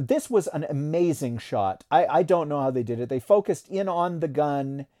the horse. And this was an amazing shot. I don't know how they did it. They focused in on the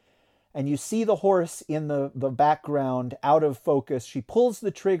gun, and you see the horse in the background out of focus. She pulls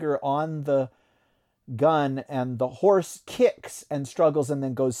the trigger on the gun, and the horse kicks and struggles and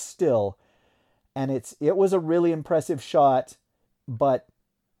then goes still. And it was a really impressive shot, but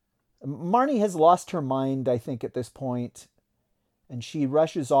Marnie has lost her mind, I think, at this point, and she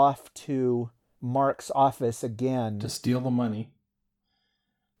rushes off to Mark's office again to steal the money.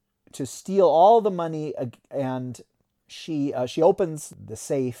 To steal all the money, and she opens the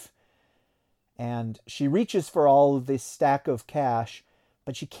safe, and she reaches for all of this stack of cash,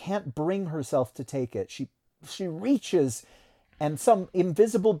 but she can't bring herself to take it. She reaches, and some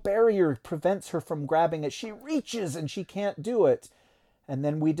invisible barrier prevents her from grabbing it. She reaches, and she can't do it. And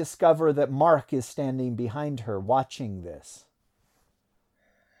then we discover that Mark is standing behind her, watching this.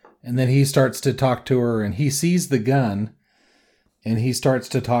 And then he starts to talk to her, and he sees the gun, and he starts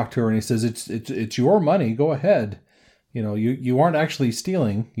to talk to her, and he says, "It's your money. Go ahead. You know, you aren't actually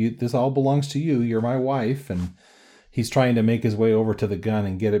stealing. This all belongs to you. You're my wife." And he's trying to make his way over to the gun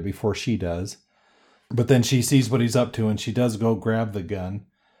and get it before she does. But then she sees what he's up to, and she does go grab the gun.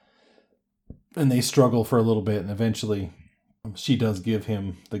 And they struggle for a little bit, and eventually she does give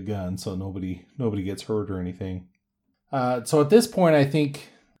him the gun, so nobody gets hurt or anything. So at this point, I think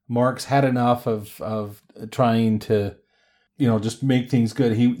Mark's had enough of trying to, just make things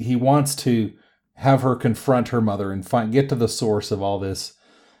good. He wants to have her confront her mother and get to the source of all this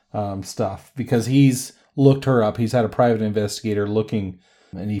stuff, because he's looked her up. He's had a private investigator looking,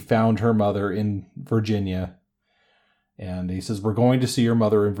 and he found her mother in Virginia. And he says, "We're going to see your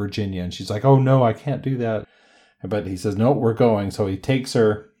mother in Virginia." And she's like, "Oh no, I can't do that." But he says, "No, we're going." So he takes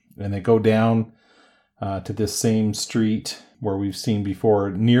her, and they go down to this same street where we've seen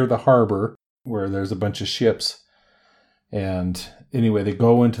before, near the harbor, where there's a bunch of ships. And anyway, they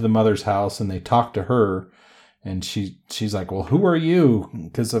go into the mother's house, and they talk to her. And she's like, "Well, who are you?"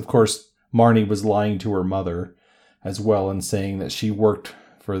 Because, of course, Marnie was lying to her mother as well, and saying that she worked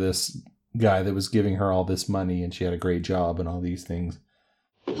for this guy that was giving her all this money, and she had a great job and all these things.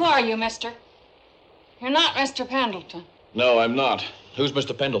 Who are you, mister? You're not Mr. Pendleton. No, I'm not. Who's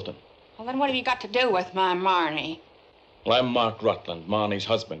Mr. Pendleton? Well, then what have you got to do with my Marnie? Well, I'm Mark Rutland, Marnie's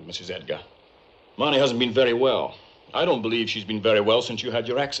husband, Mrs. Edgar. Marnie hasn't been very well. I don't believe she's been very well since you had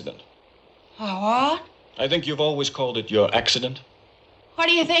your accident. What? I think you've always called it your accident. What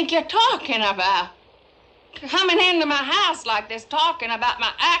do you think you're talking about? Coming into my house like this, talking about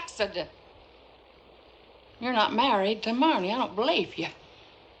my accident. You're not married to Marnie. I don't believe you.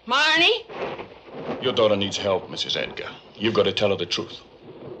 Marnie? Your daughter needs help, Mrs. Edgar. You've got to tell her the truth.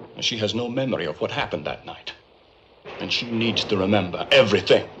 And she has no memory of what happened that night. And she needs to remember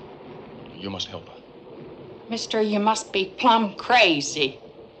everything. You must help her. Mister, you must be plumb crazy.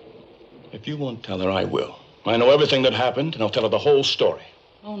 If you won't tell her, I will. I know everything that happened, and I'll tell her the whole story.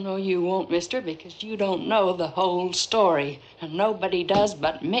 Oh, no, you won't, mister, because you don't know the whole story. And nobody does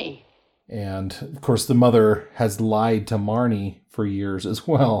but me. And, of course, the mother has lied to Marnie for years as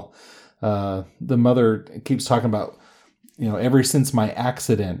well. The mother keeps talking about, ever since my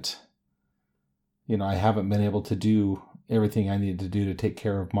accident, I haven't been able to do everything I needed to do to take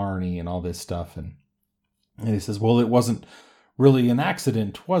care of Marnie and all this stuff. And he says, "Well, it wasn't really an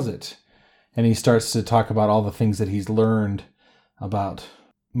accident, was it?" And he starts to talk about all the things that he's learned about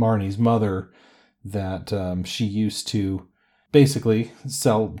Marnie's mother, that she used to basically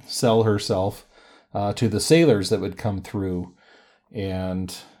sell herself to the sailors that would come through,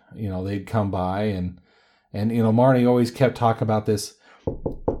 and they'd come by, and Marnie always kept talking about this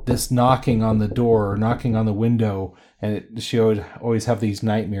knocking on the door, knocking on the window, and she would always have these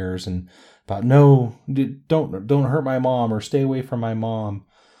nightmares and about, "No, don't hurt my mom," or "Stay away from my mom."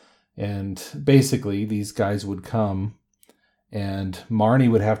 And basically these guys would come, and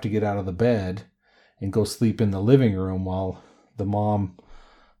Marnie would have to get out of the bed and go sleep in the living room while the mom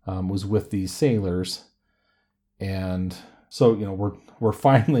was with these sailors. And so, we're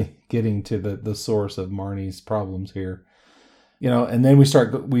finally getting to the source of Marnie's problems here. And then we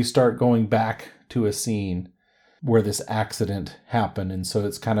start going back to a scene where this accident happened. And so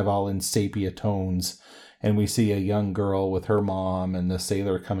it's kind of all in sepia tones. And we see a young girl with her mom and the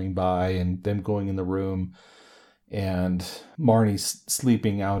sailor coming by and them going in the room. And Marnie's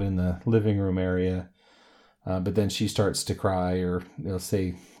sleeping out in the living room area. But then she starts to cry or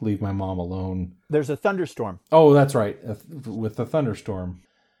say, "Leave my mom alone." There's a thunderstorm. Oh, that's right. With the thunderstorm.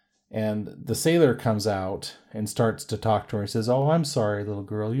 And the sailor comes out and starts to talk to her. He says, "Oh, I'm sorry, little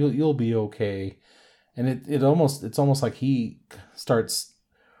girl. You'll be okay." And it's almost like he starts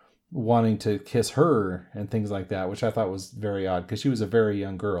wanting to kiss her and things like that, which I thought was very odd because she was a very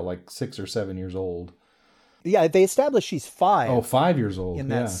young girl, like 6 or 7 years old. Yeah, they established she's 5. Oh, 5 years old in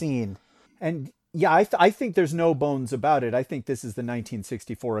that scene. And yeah, I think there's no bones about it. I think this is the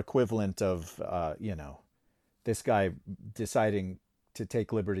 1964 equivalent of, this guy deciding to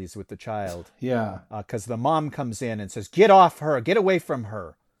take liberties with the child. Yeah. Because the mom comes in and says, get off her, get away from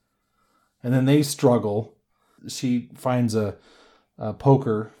her. And then they struggle. She finds a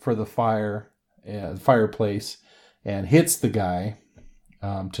poker for the fireplace and hits the guy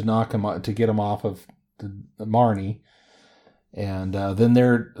to knock him, to get him off of the Marnie. And then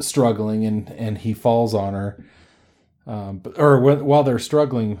they're struggling and he falls on her. While they're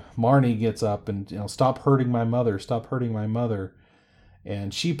struggling, Marnie gets up and, stop hurting my mother, stop hurting my mother.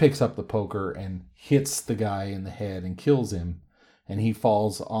 And she picks up the poker and hits the guy in the head and kills him. And he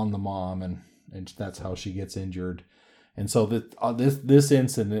falls on the mom, and that's how she gets injured. And so this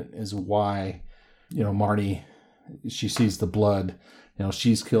incident is why, Marnie, she sees the blood.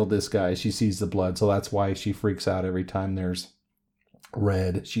 She's killed this guy. She sees the blood. So that's why she freaks out every time there's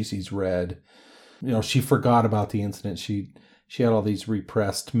red. She sees red. She forgot about the incident. She had all these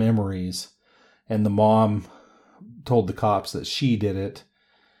repressed memories. And the mom told the cops that she did it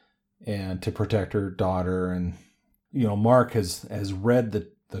and to protect her daughter. And, Mark has read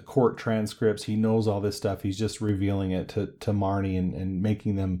the court transcripts. He knows all this stuff. He's just revealing it to Marnie and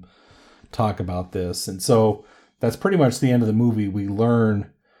making them talk about this. And so that's pretty much the end of the movie. We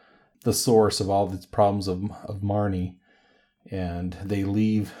learn the source of all these problems of Marnie, and they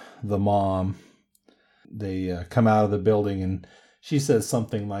leave the mom. They come out of the building, and she says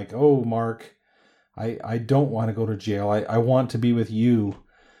something like, "Oh, Mark, I don't want to go to jail. I want to be with you."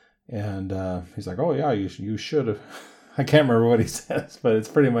 And he's like, "Oh yeah, you should have." I can't remember what he says, but it's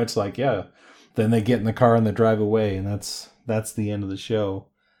pretty much like, yeah. Then they get in the car and they drive away, and that's the end of the show.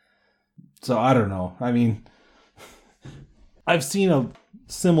 So I don't know. I mean, I've seen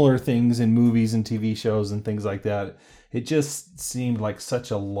similar things in movies and TV shows and things like that. It just seemed like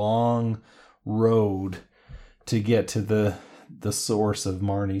such a long road to get to the source of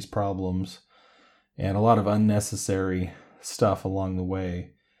Marnie's problems, and a lot of unnecessary stuff along the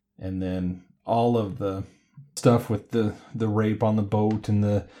way. And then all of the stuff with the rape on the boat and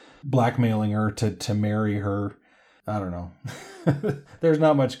the blackmailing her to marry her. I don't know. There's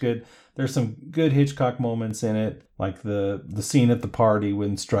not much good. There's some good Hitchcock moments in it, like the scene at the party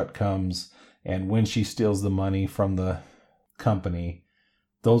when Strut comes and when she steals the money from the company.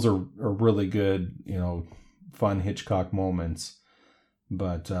 Those are really good, fun Hitchcock moments.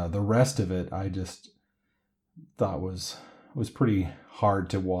 But the rest of it, I just thought was pretty hard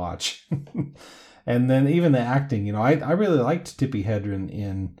to watch. And then even the acting, I really liked Tippi Hedren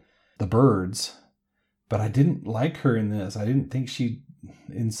in The Birds, but I didn't like her in this. I didn't think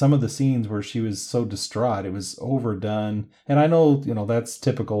in some of the scenes where she was so distraught, it was overdone. And I know, that's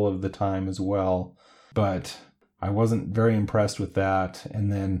typical of the time as well, but I wasn't very impressed with that.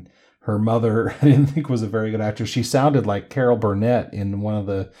 And then her mother, I didn't think was a very good actress. She sounded like Carol Burnett in one of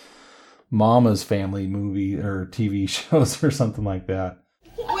the Mama's Family movie or TV shows or something like that.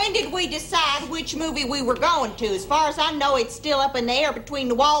 When did we decide which movie we were going to? As far as I know, it's still up in the air between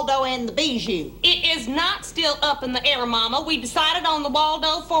the Waldo and the Bijou. It is not still up in the air, Mama. We decided on the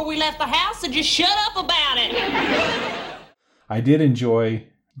Waldo before we left the house, so just shut up about it. I did enjoy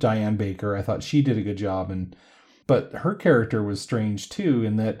Diane Baker. I thought she did a good job, but her character was strange too,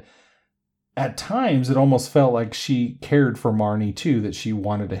 in that at times it almost felt like she cared for Marnie too, that she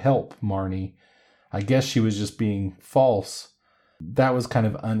wanted to help Marnie. I guess she was just being false. That was kind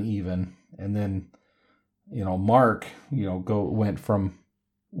of uneven. And then, Mark, went from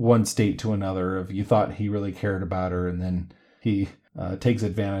one state to another of you thought he really cared about her, and then he takes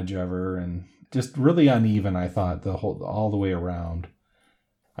advantage of her, and just really uneven, I thought, all the way around.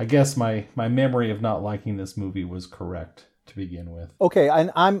 I guess my memory of not liking this movie was correct to begin with. Okay,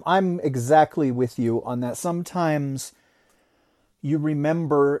 and I'm exactly with you on that. Sometimes you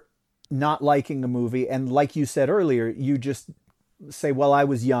remember not liking a movie, and like you said earlier, you just say, well, I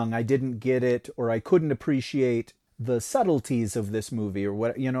was young, I didn't get it, or I couldn't appreciate the subtleties of this movie, or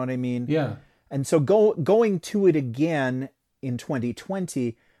what, you know what I mean? Yeah. And so going to it again in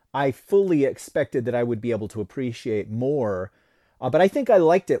 2020, I fully expected that I would be able to appreciate more. But I think I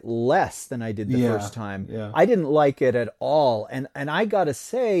liked it less than I did the first time. Yeah. I didn't like it at all. And I gotta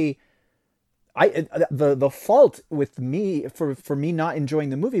say, the fault with me for me not enjoying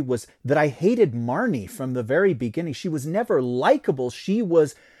the movie was that I hated Marnie from the very beginning. She was never likable.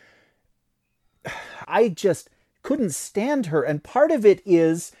 I just couldn't stand her. And part of it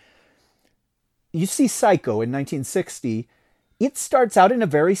is, you see Psycho in 1960. it starts out in a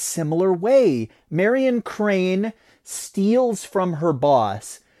very similar way. Marion Crane steals from her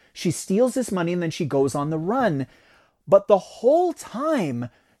boss. She steals this money and then she goes on the run. But the whole time,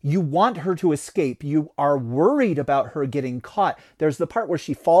 you want her to escape. You are worried about her getting caught. There's the part where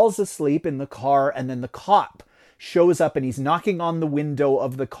she falls asleep in the car and then the cop shows up and he's knocking on the window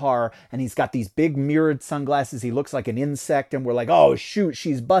of the car and he's got these big mirrored sunglasses. He looks like an insect and we're like, oh shoot,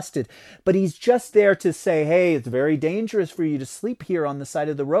 she's busted. But he's just there to say, hey, it's very dangerous for you to sleep here on the side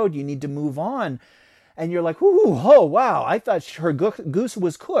of the road. You need to move on. And you're like, ooh, oh wow, I thought her goose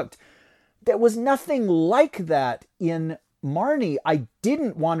was cooked. There was nothing like that in Marnie. I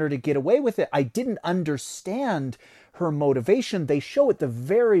didn't want her to get away with it. I didn't understand her motivation. They show at the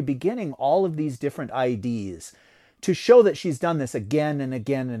very beginning all of these different IDs to show that she's done this again and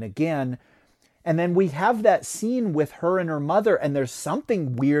again and again. And then we have that scene with her and her mother, and there's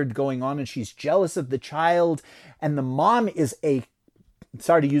something weird going on, and she's jealous of the child, and the mom is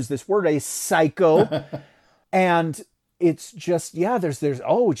sorry to use this word, a psycho. And it's just, yeah, there's,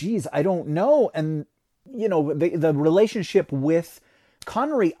 oh geez, I don't know. And, you know, the relationship with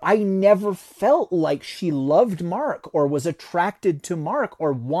Connery, I never felt like she loved Mark or was attracted to Mark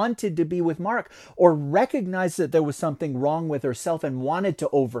or wanted to be with Mark or recognized that there was something wrong with herself and wanted to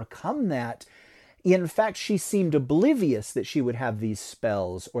overcome that. In fact, she seemed oblivious that she would have these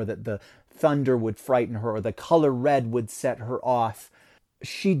spells or that the thunder would frighten her or the color red would set her off.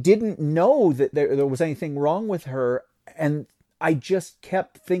 She didn't know that there was anything wrong with her. And I just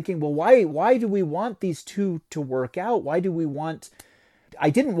kept thinking, well, why do we want these two to work out? Why do we want... I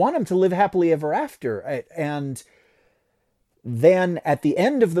didn't want them to live happily ever after. And then at the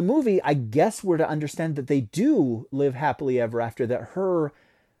end of the movie, I guess we're to understand that they do live happily ever after, that her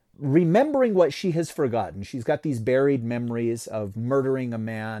remembering what she has forgotten. She's got these buried memories of murdering a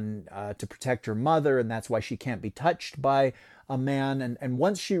man to protect her mother, and that's why she can't be touched by a man. And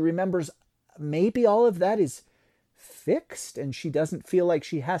once she remembers, maybe all of that is fixed and she doesn't feel like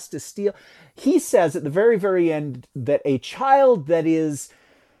she has to steal. He says at the very, very end that a child that is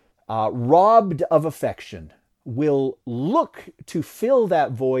robbed of affection will look to fill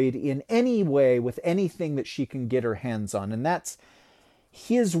that void in any way with anything that she can get her hands on. And that's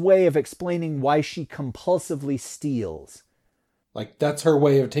his way of explaining why she compulsively steals. Like, that's her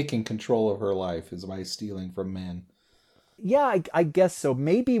way of taking control of her life, is by stealing from men. Yeah, I guess so.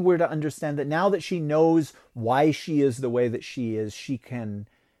 Maybe we're to understand that now that she knows why she is the way that she is, she can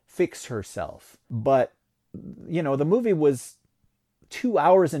fix herself. But, you know, the movie was 2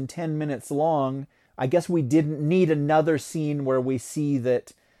 hours and 10 minutes long. I guess we didn't need another scene where we see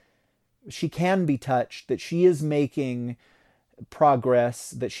that she can be touched, that she is making progress,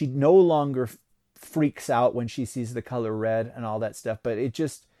 that she no longer freaks out when she sees the color red and all that stuff. But it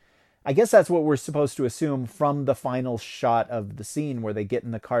just... I guess that's what we're supposed to assume from the final shot of the scene where they get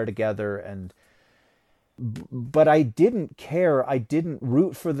in the car together. But I didn't care. I didn't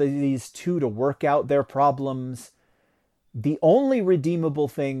root for these two to work out their problems. The only redeemable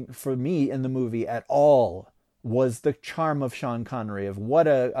thing for me in the movie at all was the charm of Sean Connery, of what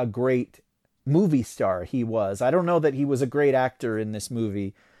a great movie star he was. I don't know that he was a great actor in this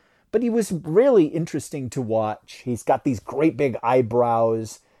movie, but he was really interesting to watch. He's got these great big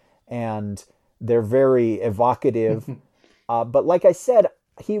eyebrows, and they're very evocative. But like I said,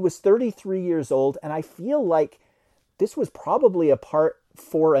 he was 33 years old, and I feel like this was probably a part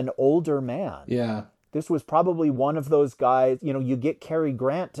for an older man. Yeah. This was probably one of those guys, you know, you get Cary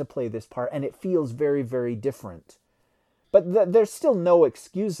Grant to play this part, and it feels very, very different. But there's still no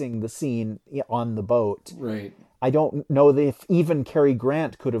excusing the scene on the boat. Right. I don't know if even Cary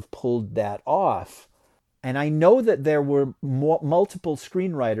Grant could have pulled that off. And I know that there were multiple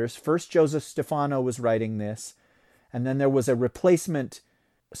screenwriters. First, Joseph Stefano was writing this, and then there was a replacement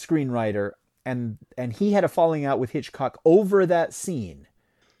screenwriter, and he had a falling out with Hitchcock over that scene,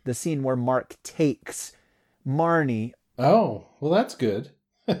 the scene where Mark takes Marnie. Oh, well, that's good.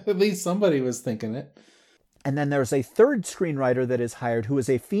 At least somebody was thinking it. And then there's a third screenwriter that is hired, who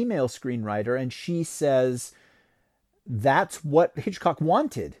is a female screenwriter, and she says that's what Hitchcock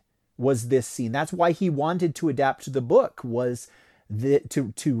wanted. Was this scene. That's why he wanted to adapt the book, was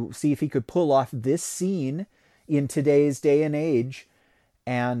to see if he could pull off this scene in today's day and age.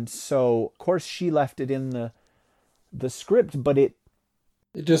 And so, of course, she left it in the script, but it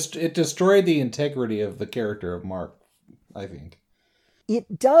destroyed the integrity of the character of Mark, I think.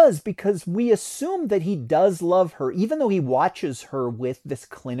 It does, because we assume that he does love her, even though he watches her with this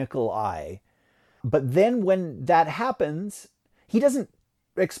clinical eye. But then when that happens, he doesn't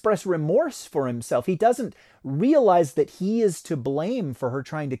express remorse for himself. He doesn't realize that he is to blame for her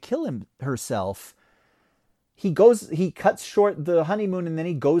trying to kill herself. he cuts short the honeymoon and then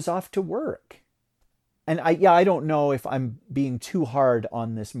he goes off to work. And I don't know if I'm being too hard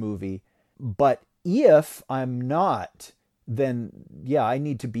on this movie, but if I'm not, then yeah, I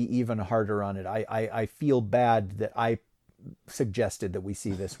need to be even harder on it. I feel bad that I suggested that we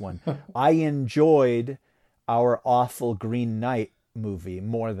see this one. I enjoyed our awful Green Knight movie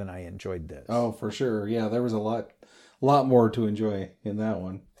more than I enjoyed this. Oh, for sure. Yeah, there was a lot more to enjoy in that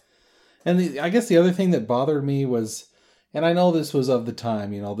one. And I guess the other thing that bothered me was, and I know this was of the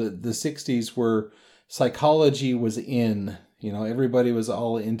time, you know, the 60s where psychology was in, you know, everybody was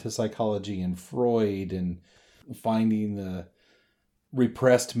all into psychology and Freud and finding the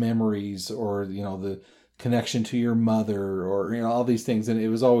repressed memories or, you know, the connection to your mother or, you know, all these things. And it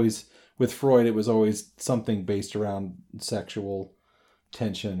was always, with Freud, it was always something based around sexual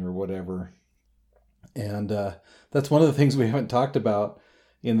tension or whatever. And that's one of the things we haven't talked about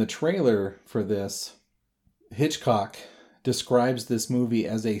in the trailer for this. Hitchcock describes this movie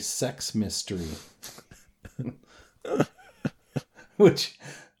as a sex mystery. Which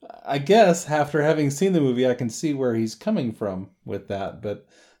I guess after having seen the movie, I can see where he's coming from with that. But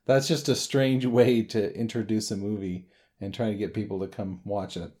that's just a strange way to introduce a movie and try to get people to come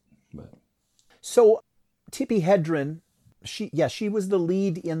watch it. But. So Tippi Hedren, she was the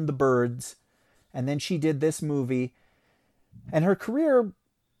lead in The Birds, and then she did this movie, and her career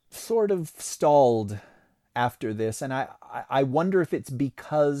sort of stalled after this. And I wonder if it's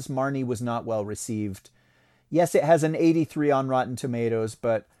because Marnie was not well received. Yes, it has an 83 on Rotten Tomatoes,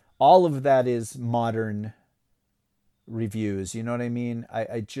 but all of that is modern reviews. You know what I mean?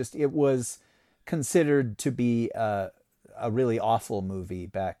 It was considered to be a really awful movie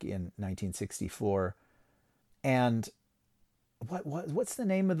back in 1964. And what's the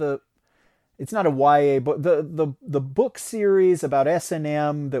name of the? It's not a YA book. The book series about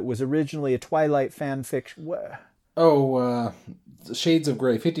S&M that was originally a Twilight fan fiction. Shades of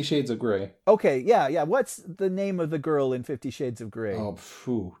Grey. 50 Shades of Grey. Okay, yeah. What's the name of the girl in 50 Shades of Grey?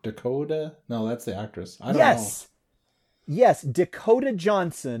 Dakota? No, that's the actress. I don't know. Yes, Dakota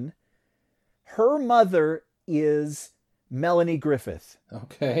Johnson. Her mother is Melanie Griffith.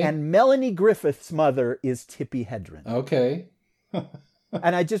 Okay. And Melanie Griffith's mother is Tippi Hedren. Okay.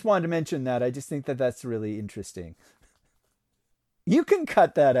 And I just wanted to mention that. I just think that that's really interesting. You can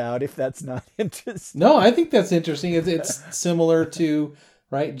cut that out if that's not interesting. No, I think that's interesting. It's similar to,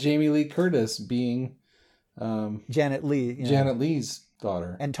 right, Jamie Lee Curtis being Janet Leigh. Janet Leigh's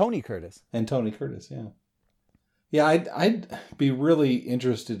daughter. And Tony Curtis. Yeah. Yeah, I'd be really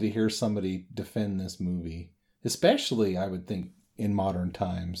interested to hear somebody defend this movie. Especially, I would think, in modern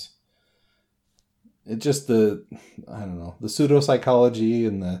times. It's just the pseudopsychology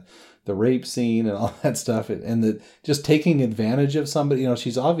and the rape scene and all that stuff, and the just taking advantage of somebody. You know,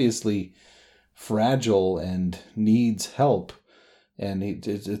 she's obviously fragile and needs help, and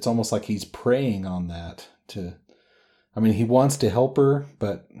it's almost like he's preying on that. He wants to help her,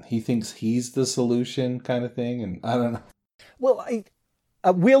 but he thinks he's the solution, kind of thing. And I don't know. Well,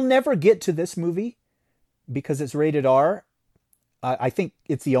 we'll never get to this movie because it's rated R. I think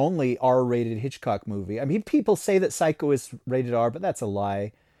it's the only R-rated Hitchcock movie. I mean, people say that Psycho is rated R, but that's a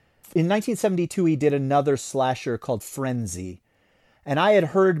lie. In 1972, he did another slasher called Frenzy. And I had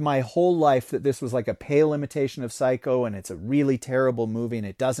heard my whole life that this was like a pale imitation of Psycho, and it's a really terrible movie, and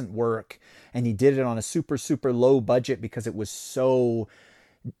it doesn't work. And he did it on a super, super low budget because it was so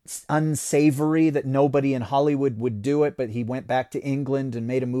unsavory that nobody in Hollywood would do it. But he went back to England and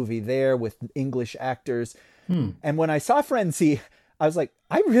made a movie there with English actors. And when I saw Frenzy, I was like,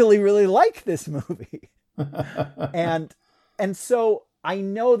 I really, really like this movie. and so I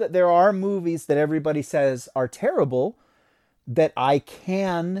know that there are movies that everybody says are terrible that I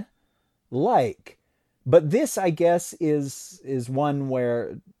can like. But this, I guess, is one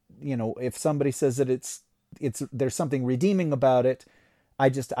where, you know, if somebody says that it's there's something redeeming about it, I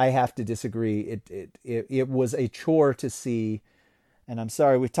have to disagree. It was a chore to see. And I'm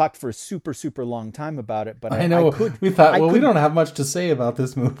sorry, we talked for a super, super long time about it, but I know we thought, we don't have much to say about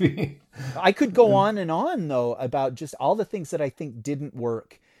this movie. I could go on and on, though, about just all the things that I think didn't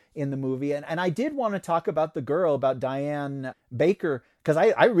work in the movie. And I did want to talk about the girl, about Diane Baker, because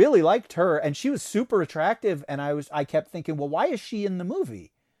I really liked her, and she was super attractive. And I kept thinking, well, why is she in the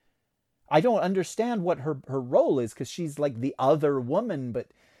movie? I don't understand what her role is, because she's like the other woman, but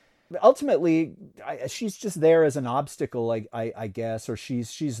ultimately, she's just there as an obstacle, I guess, or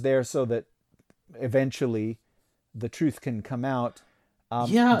she's there so that eventually the truth can come out.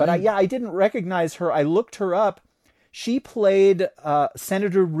 I didn't recognize her. I looked her up. She played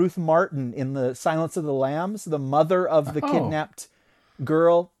Senator Ruth Martin in The Silence of the Lambs, the mother of the kidnapped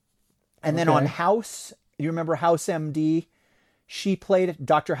girl. And then on House, You remember House MD? She played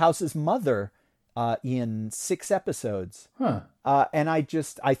Dr. House's mother in 6 episodes. Huh. And I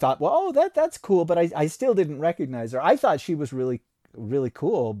thought, well, oh, that's cool, but I still didn't recognize her. I thought she was really, really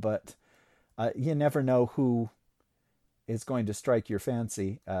cool, but you never know who is going to strike your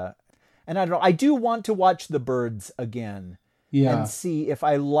fancy. And I don't know, I do want to watch The Birds again and see if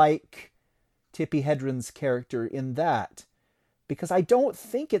I like Tippi Hedren's character in that. Because I don't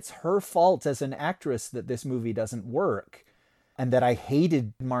think it's her fault as an actress that this movie doesn't work and that I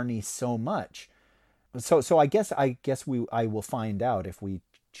hated Marnie so much. So I guess I will find out if we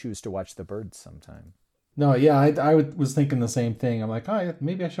choose to watch The Birds sometime. No, yeah, I was thinking the same thing. I'm like, oh,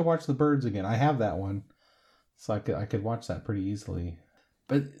 maybe I should watch The Birds again. I have that one, so I could watch that pretty easily.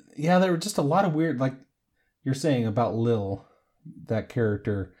 But yeah, there were just a lot of weird, like you're saying about Lil, that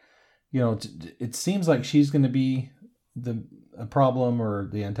character. You know, it seems like she's going to be a problem or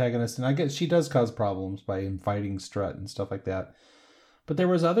the antagonist, and I guess she does cause problems by inviting Strut and stuff like that. But there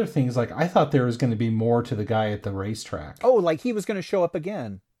was other things, like I thought there was going to be more to the guy at the racetrack. Oh, like he was going to show up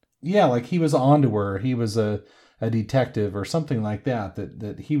again. Yeah, like he was onto her. He was a detective or something like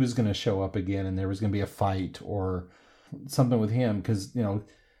that he was going to show up again and there was going to be a fight or something with him. Because, you know,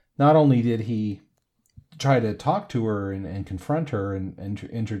 not only did he try to talk to her and confront her and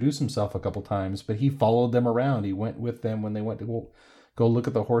introduce himself a couple times, but he followed them around. He went with them when they went to go look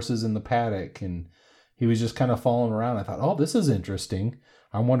at the horses in the paddock, and he was just kind of following around. I thought, oh, this is interesting.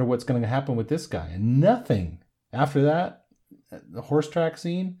 I wonder what's going to happen with this guy. And nothing after that, the horse track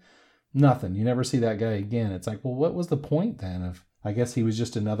scene, nothing. You never see that guy again. It's like, well, what was the point then of, I guess he was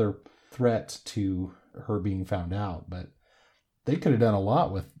just another threat to her being found out, but they could have done a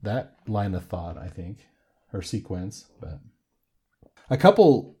lot with that line of thought, I think, or sequence. But a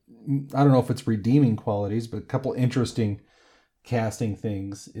couple, I don't know if it's redeeming qualities, but a couple interesting casting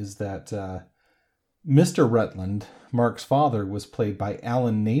things is that Mr. Rutland, Mark's father, was played by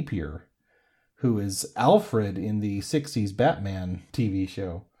Alan Napier, who is Alfred in the 60s Batman TV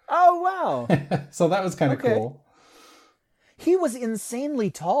show. Oh, wow. So that was kind of cool. He was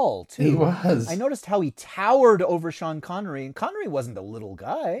insanely tall, too. He was. I noticed how he towered over Sean Connery, and Connery wasn't a little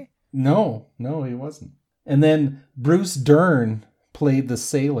guy. No, he wasn't. And then Bruce Dern played the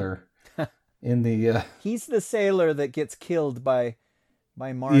sailor in the... He's the sailor that gets killed by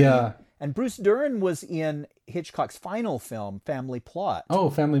Marty. Yeah. And Bruce Dern was in Hitchcock's final film, Family Plot. Oh,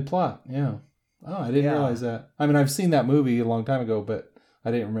 Family Plot, yeah. Oh, I didn't realize that. I mean, I've seen that movie a long time ago, but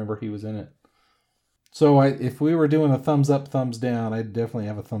I didn't remember he was in it. So if we were doing a thumbs up, thumbs down, I'd definitely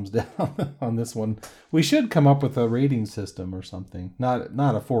have a thumbs down on this one. We should come up with a rating system or something. Not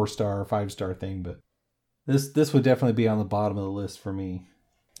a 4-star or 5-star thing, but this would definitely be on the bottom of the list for me.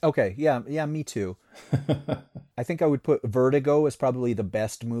 Okay, yeah, me too. I think I would put Vertigo as probably the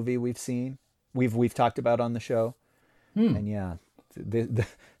best movie we've seen. We've talked about on the show. And yeah,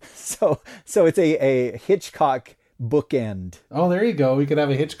 so it's a Hitchcock bookend. Oh, there you go. We could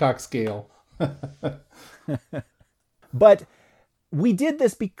have a Hitchcock scale. But we did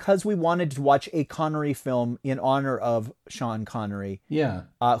this because we wanted to watch a Connery film in honor of Sean Connery. Yeah.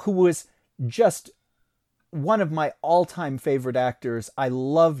 Who was just one of my all-time favorite actors. I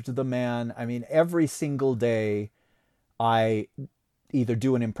loved the man. I mean, every single day I either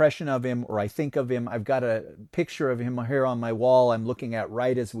do an impression of him or I think of him. I've got a picture of him here on my wall I'm looking at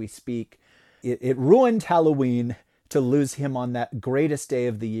right as we speak. It ruined Halloween to lose him on that greatest day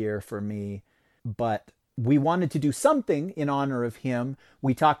of the year for me. But we wanted to do something in honor of him.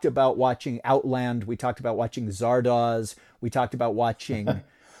 We talked about watching Outland. We talked about watching Zardoz. We talked about watching...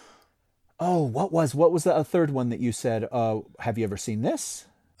 Oh, what was the third one that you said? Have you ever seen this?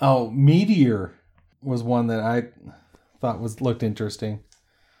 Oh, Meteor was one that I thought looked interesting.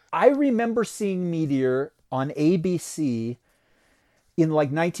 I remember seeing Meteor on ABC in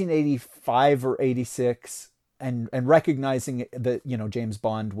like 1985 or 86 and recognizing that, you know, James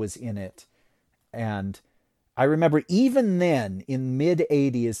Bond was in it. And I remember even then in mid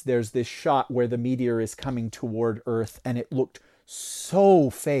 80s, there's this shot where the meteor is coming toward Earth and it looked so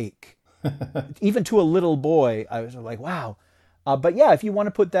fake. Even to a little boy, I was like, wow. But yeah, if you want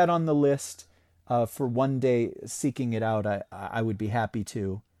to put that on the list for one day seeking it out, I would be happy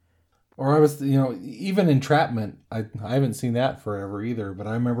to. Or I was, you know, even Entrapment. I haven't seen that forever either, but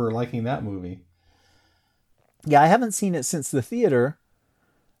I remember liking that movie. Yeah, I haven't seen it since the theater.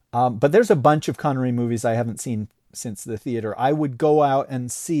 But there's a bunch of Connery movies I haven't seen since the theater. I would go out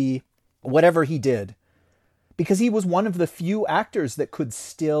and see whatever he did. Because he was one of the few actors that could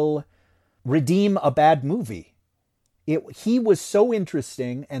still redeem a bad movie. He was so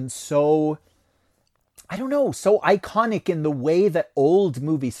interesting and so, I don't know, so iconic in the way that old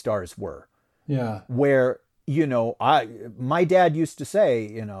movie stars were. Yeah. Where, my dad used to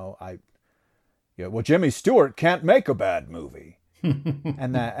say, well, Jimmy Stewart can't make a bad movie.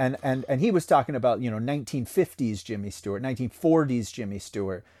 and he was talking about, 1950s Jimmy Stewart, 1940s Jimmy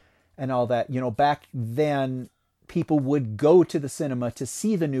Stewart, and all that. Back then, people would go to the cinema to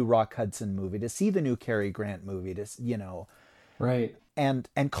see the new Rock Hudson movie, to see the new Cary Grant movie, Right. And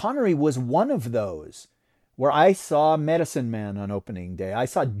Connery was one of those, where I saw Medicine Man on opening day. I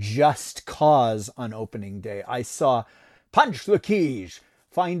saw Just Cause on opening day. I saw Punch the Keys,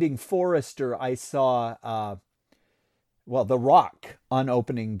 Finding Forrester. I saw, The Rock on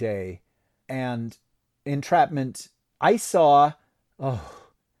opening day. And Entrapment. I saw,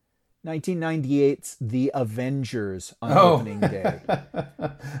 1998's The Avengers on opening day.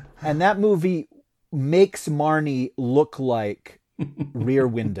 And that movie makes Marnie look like Rear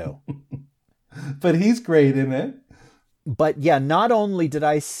Window. But he's great in it. But yeah, not only did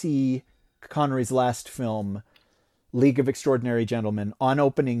I see Connery's last film, League of Extraordinary Gentlemen, on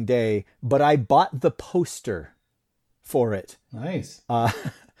opening day, but I bought the poster for it. Nice.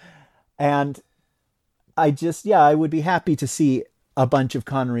 And I would be happy to see a bunch of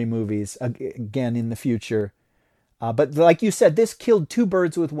Connery movies again in the future. But like you said, this killed two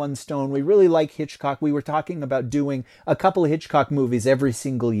birds with one stone. We really like Hitchcock. We were talking about doing a couple of Hitchcock movies every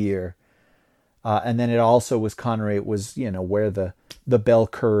single year. And then it also was Connery. It was, where the bell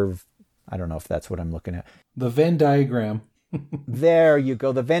curve, I don't know if that's what I'm looking at. The Venn diagram. There you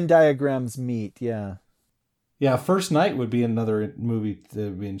go. The Venn diagrams meet. Yeah. Yeah, First Night would be another movie that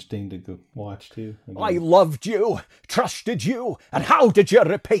would be interesting to go watch too. Again. I loved you, trusted you, and how did you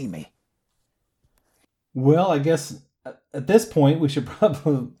repay me? Well, I guess at this point we should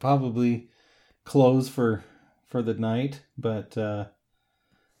probably close for the night, but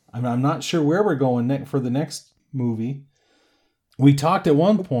I'm not sure where we're going for the next movie. We talked at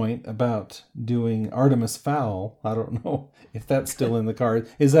one point about doing Artemis Fowl. I don't know if that's still in the cards.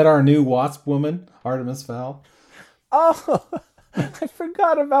 Is that our new Wasp Woman, Artemis Fowl? Oh, I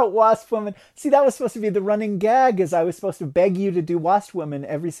forgot about Wasp Woman. See, that was supposed to be the running gag, as I was supposed to beg you to do Wasp Woman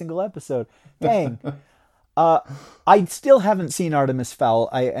every single episode. Dang. I still haven't seen Artemis Fowl,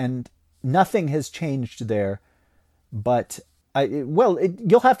 and nothing has changed there. But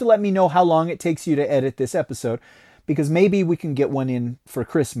you'll have to let me know how long it takes you to edit this episode, because maybe we can get one in for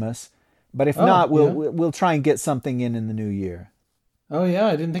Christmas. But if not, we'll try and get something in the new year. Oh yeah,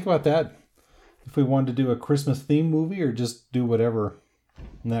 I didn't think about that. If we wanted to do a Christmas theme movie or just do whatever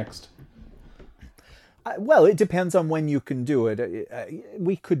next. Well, it depends on when you can do it.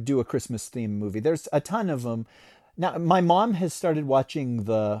 We could do a Christmas theme movie. There's a ton of them. Now, my mom has started watching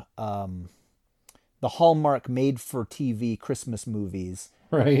the Hallmark made-for-TV Christmas movies.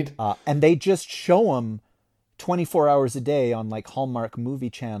 Right. And they just show them 24 hours a day on like Hallmark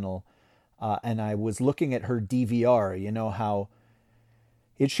Movie Channel. And I was looking at her DVR, how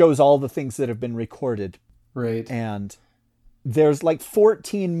it shows all the things that have been recorded. Right. And there's like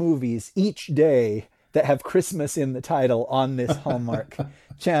 14 movies each day that have Christmas in the title on this Hallmark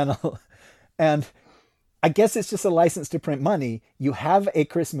channel. And I guess it's just a license to print money. You have a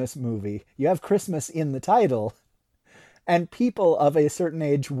Christmas movie, you have Christmas in the title, and people of a certain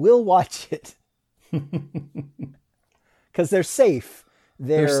age will watch it. Because they're safe.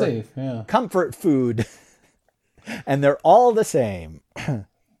 They're safe, yeah. Comfort food. And they're all the same.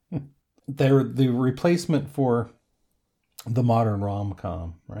 They're the replacement for the modern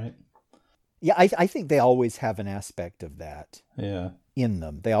rom-com, right? Yeah, I think they always have an aspect of that in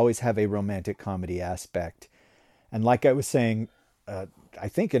them. They always have a romantic comedy aspect. And like I was saying, I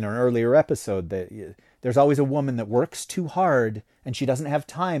think in an earlier episode, that there's always a woman that works too hard and she doesn't have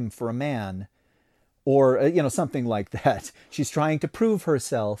time for a man. Or, something like that. She's trying to prove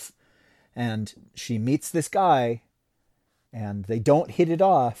herself and she meets this guy and they don't hit it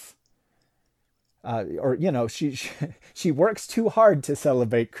off. She works too hard to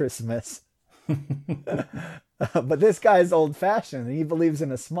celebrate Christmas. But this guy's old-fashioned and he believes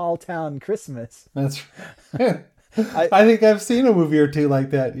in a small-town Christmas. That's right. I think I've seen a movie or two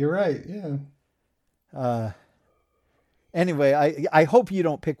like that. You're right, yeah. Anyway, I hope you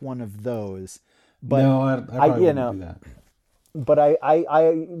don't pick one of those. But no, I probably wouldn't do that. But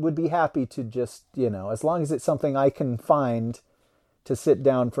I would be happy to just, as long as it's something I can find to sit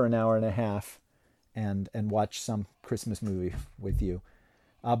down for an hour and a half and watch some Christmas movie with you.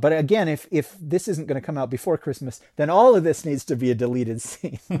 But again, if this isn't going to come out before Christmas, then all of this needs to be a deleted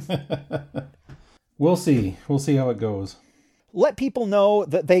scene. We'll see. We'll see how it goes. Let people know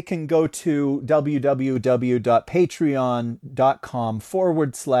that they can go to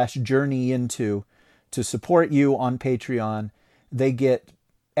www.patreon.com/journeyinto to support you on Patreon. They get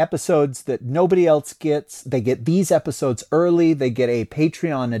episodes that nobody else gets. They get these episodes early. They get a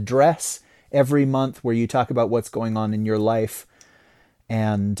Patreon address every month where you talk about what's going on in your life.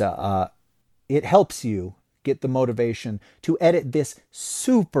 And it helps you get the motivation to edit this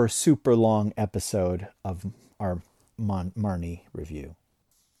super, super long episode of our Marnie review.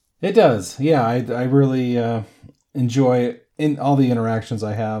 It does. Yeah, I really enjoy in all the interactions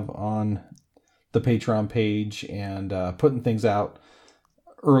I have on the Patreon page and putting things out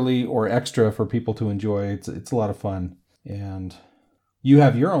early or extra for people to enjoy. It's a lot of fun. And you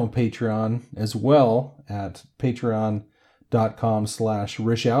have your own Patreon as well at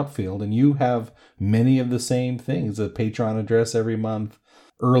patreon.com/rishoutfield, and you have many of the same things, a Patreon address every month,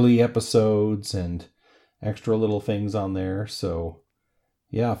 early episodes, and extra little things on there. So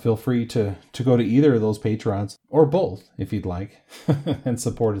yeah, feel free to go to either of those Patrons, or both if you'd like, and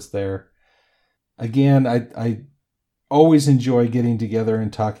support us there. Again, I always enjoy getting together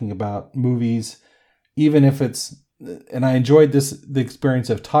and talking about movies, even if it's, and I enjoyed the experience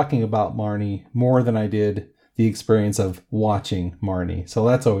of talking about Marnie more than I did the experience of watching Marnie. So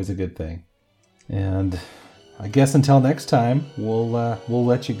that's always a good thing. And I guess until next time, we'll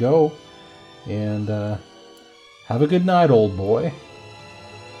let you go, and have a good night, old boy.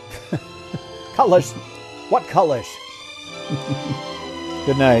 Colors. What colors?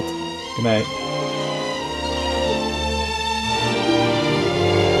 Good night. Good night.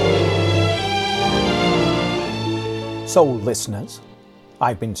 So, listeners,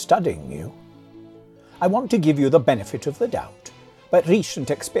 I've been studying you. I want to give you the benefit of the doubt, but recent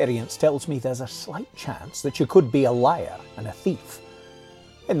experience tells me there's a slight chance that you could be a liar and a thief.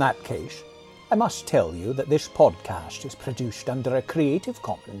 In that case, I must tell you that this podcast is produced under a Creative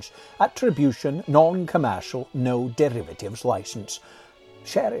Commons Attribution, Non-Commercial, No Derivatives license.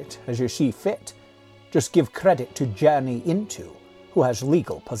 Share it as you see fit. Just give credit to Journey Into, who has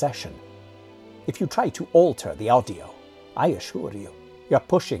legal possession. If you try to alter the audio, I assure you, you're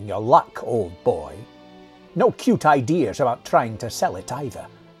pushing your luck, old boy. No cute ideas about trying to sell it either.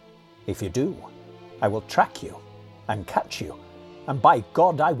 If you do, I will track you and catch you, and by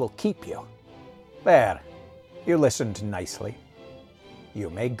God, I will keep you. There, you listened nicely. You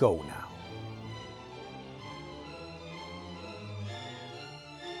may go now.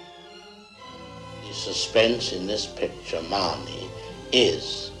 The suspense in this picture, Marnie,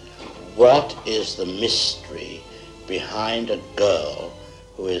 is what is the mystery behind a girl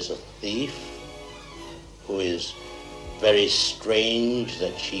who is a thief, who is very strange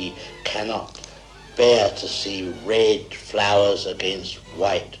that she cannot bear to see red flowers against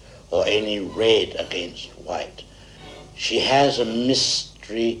white, or any red against white. She has a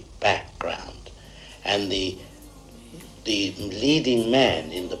mystery background, and the leading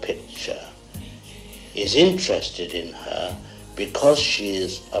man in the picture is interested in her because she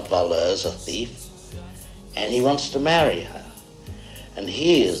is a voleuse, a thief, and he wants to marry her. And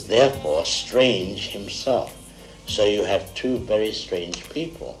he is therefore strange himself. So you have two very strange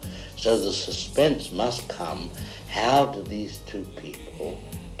people. So the suspense must come, how do these two people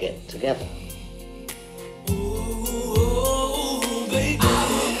get together?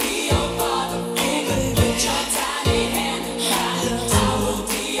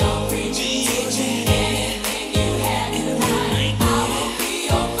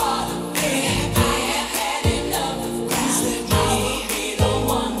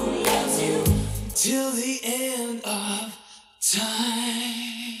 Till the end of time.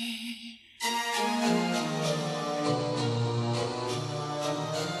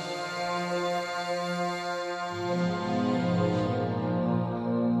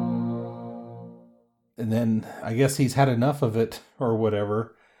 And then I guess he's had enough of it or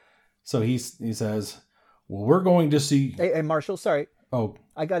whatever. So he says, well, we're going to see... Hey, Marshall, sorry. Oh.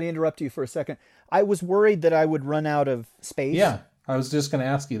 I got to interrupt you for a second. I was worried that I would run out of space. Yeah, I was just going to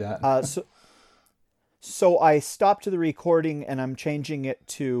ask you that. So I stopped the recording and I'm changing it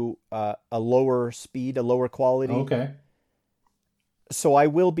to a lower speed, a lower quality. Okay. So I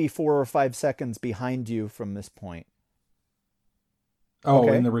will be 4 or 5 seconds behind you from this point. Oh,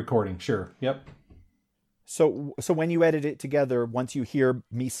 okay? In the recording, sure. Yep. So when you edit it together, once you hear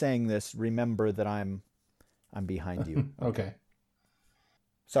me saying this, remember that I'm behind you. Okay.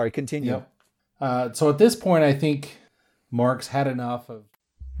 Sorry, continue. Yep. So at this point, I think Mark's had enough of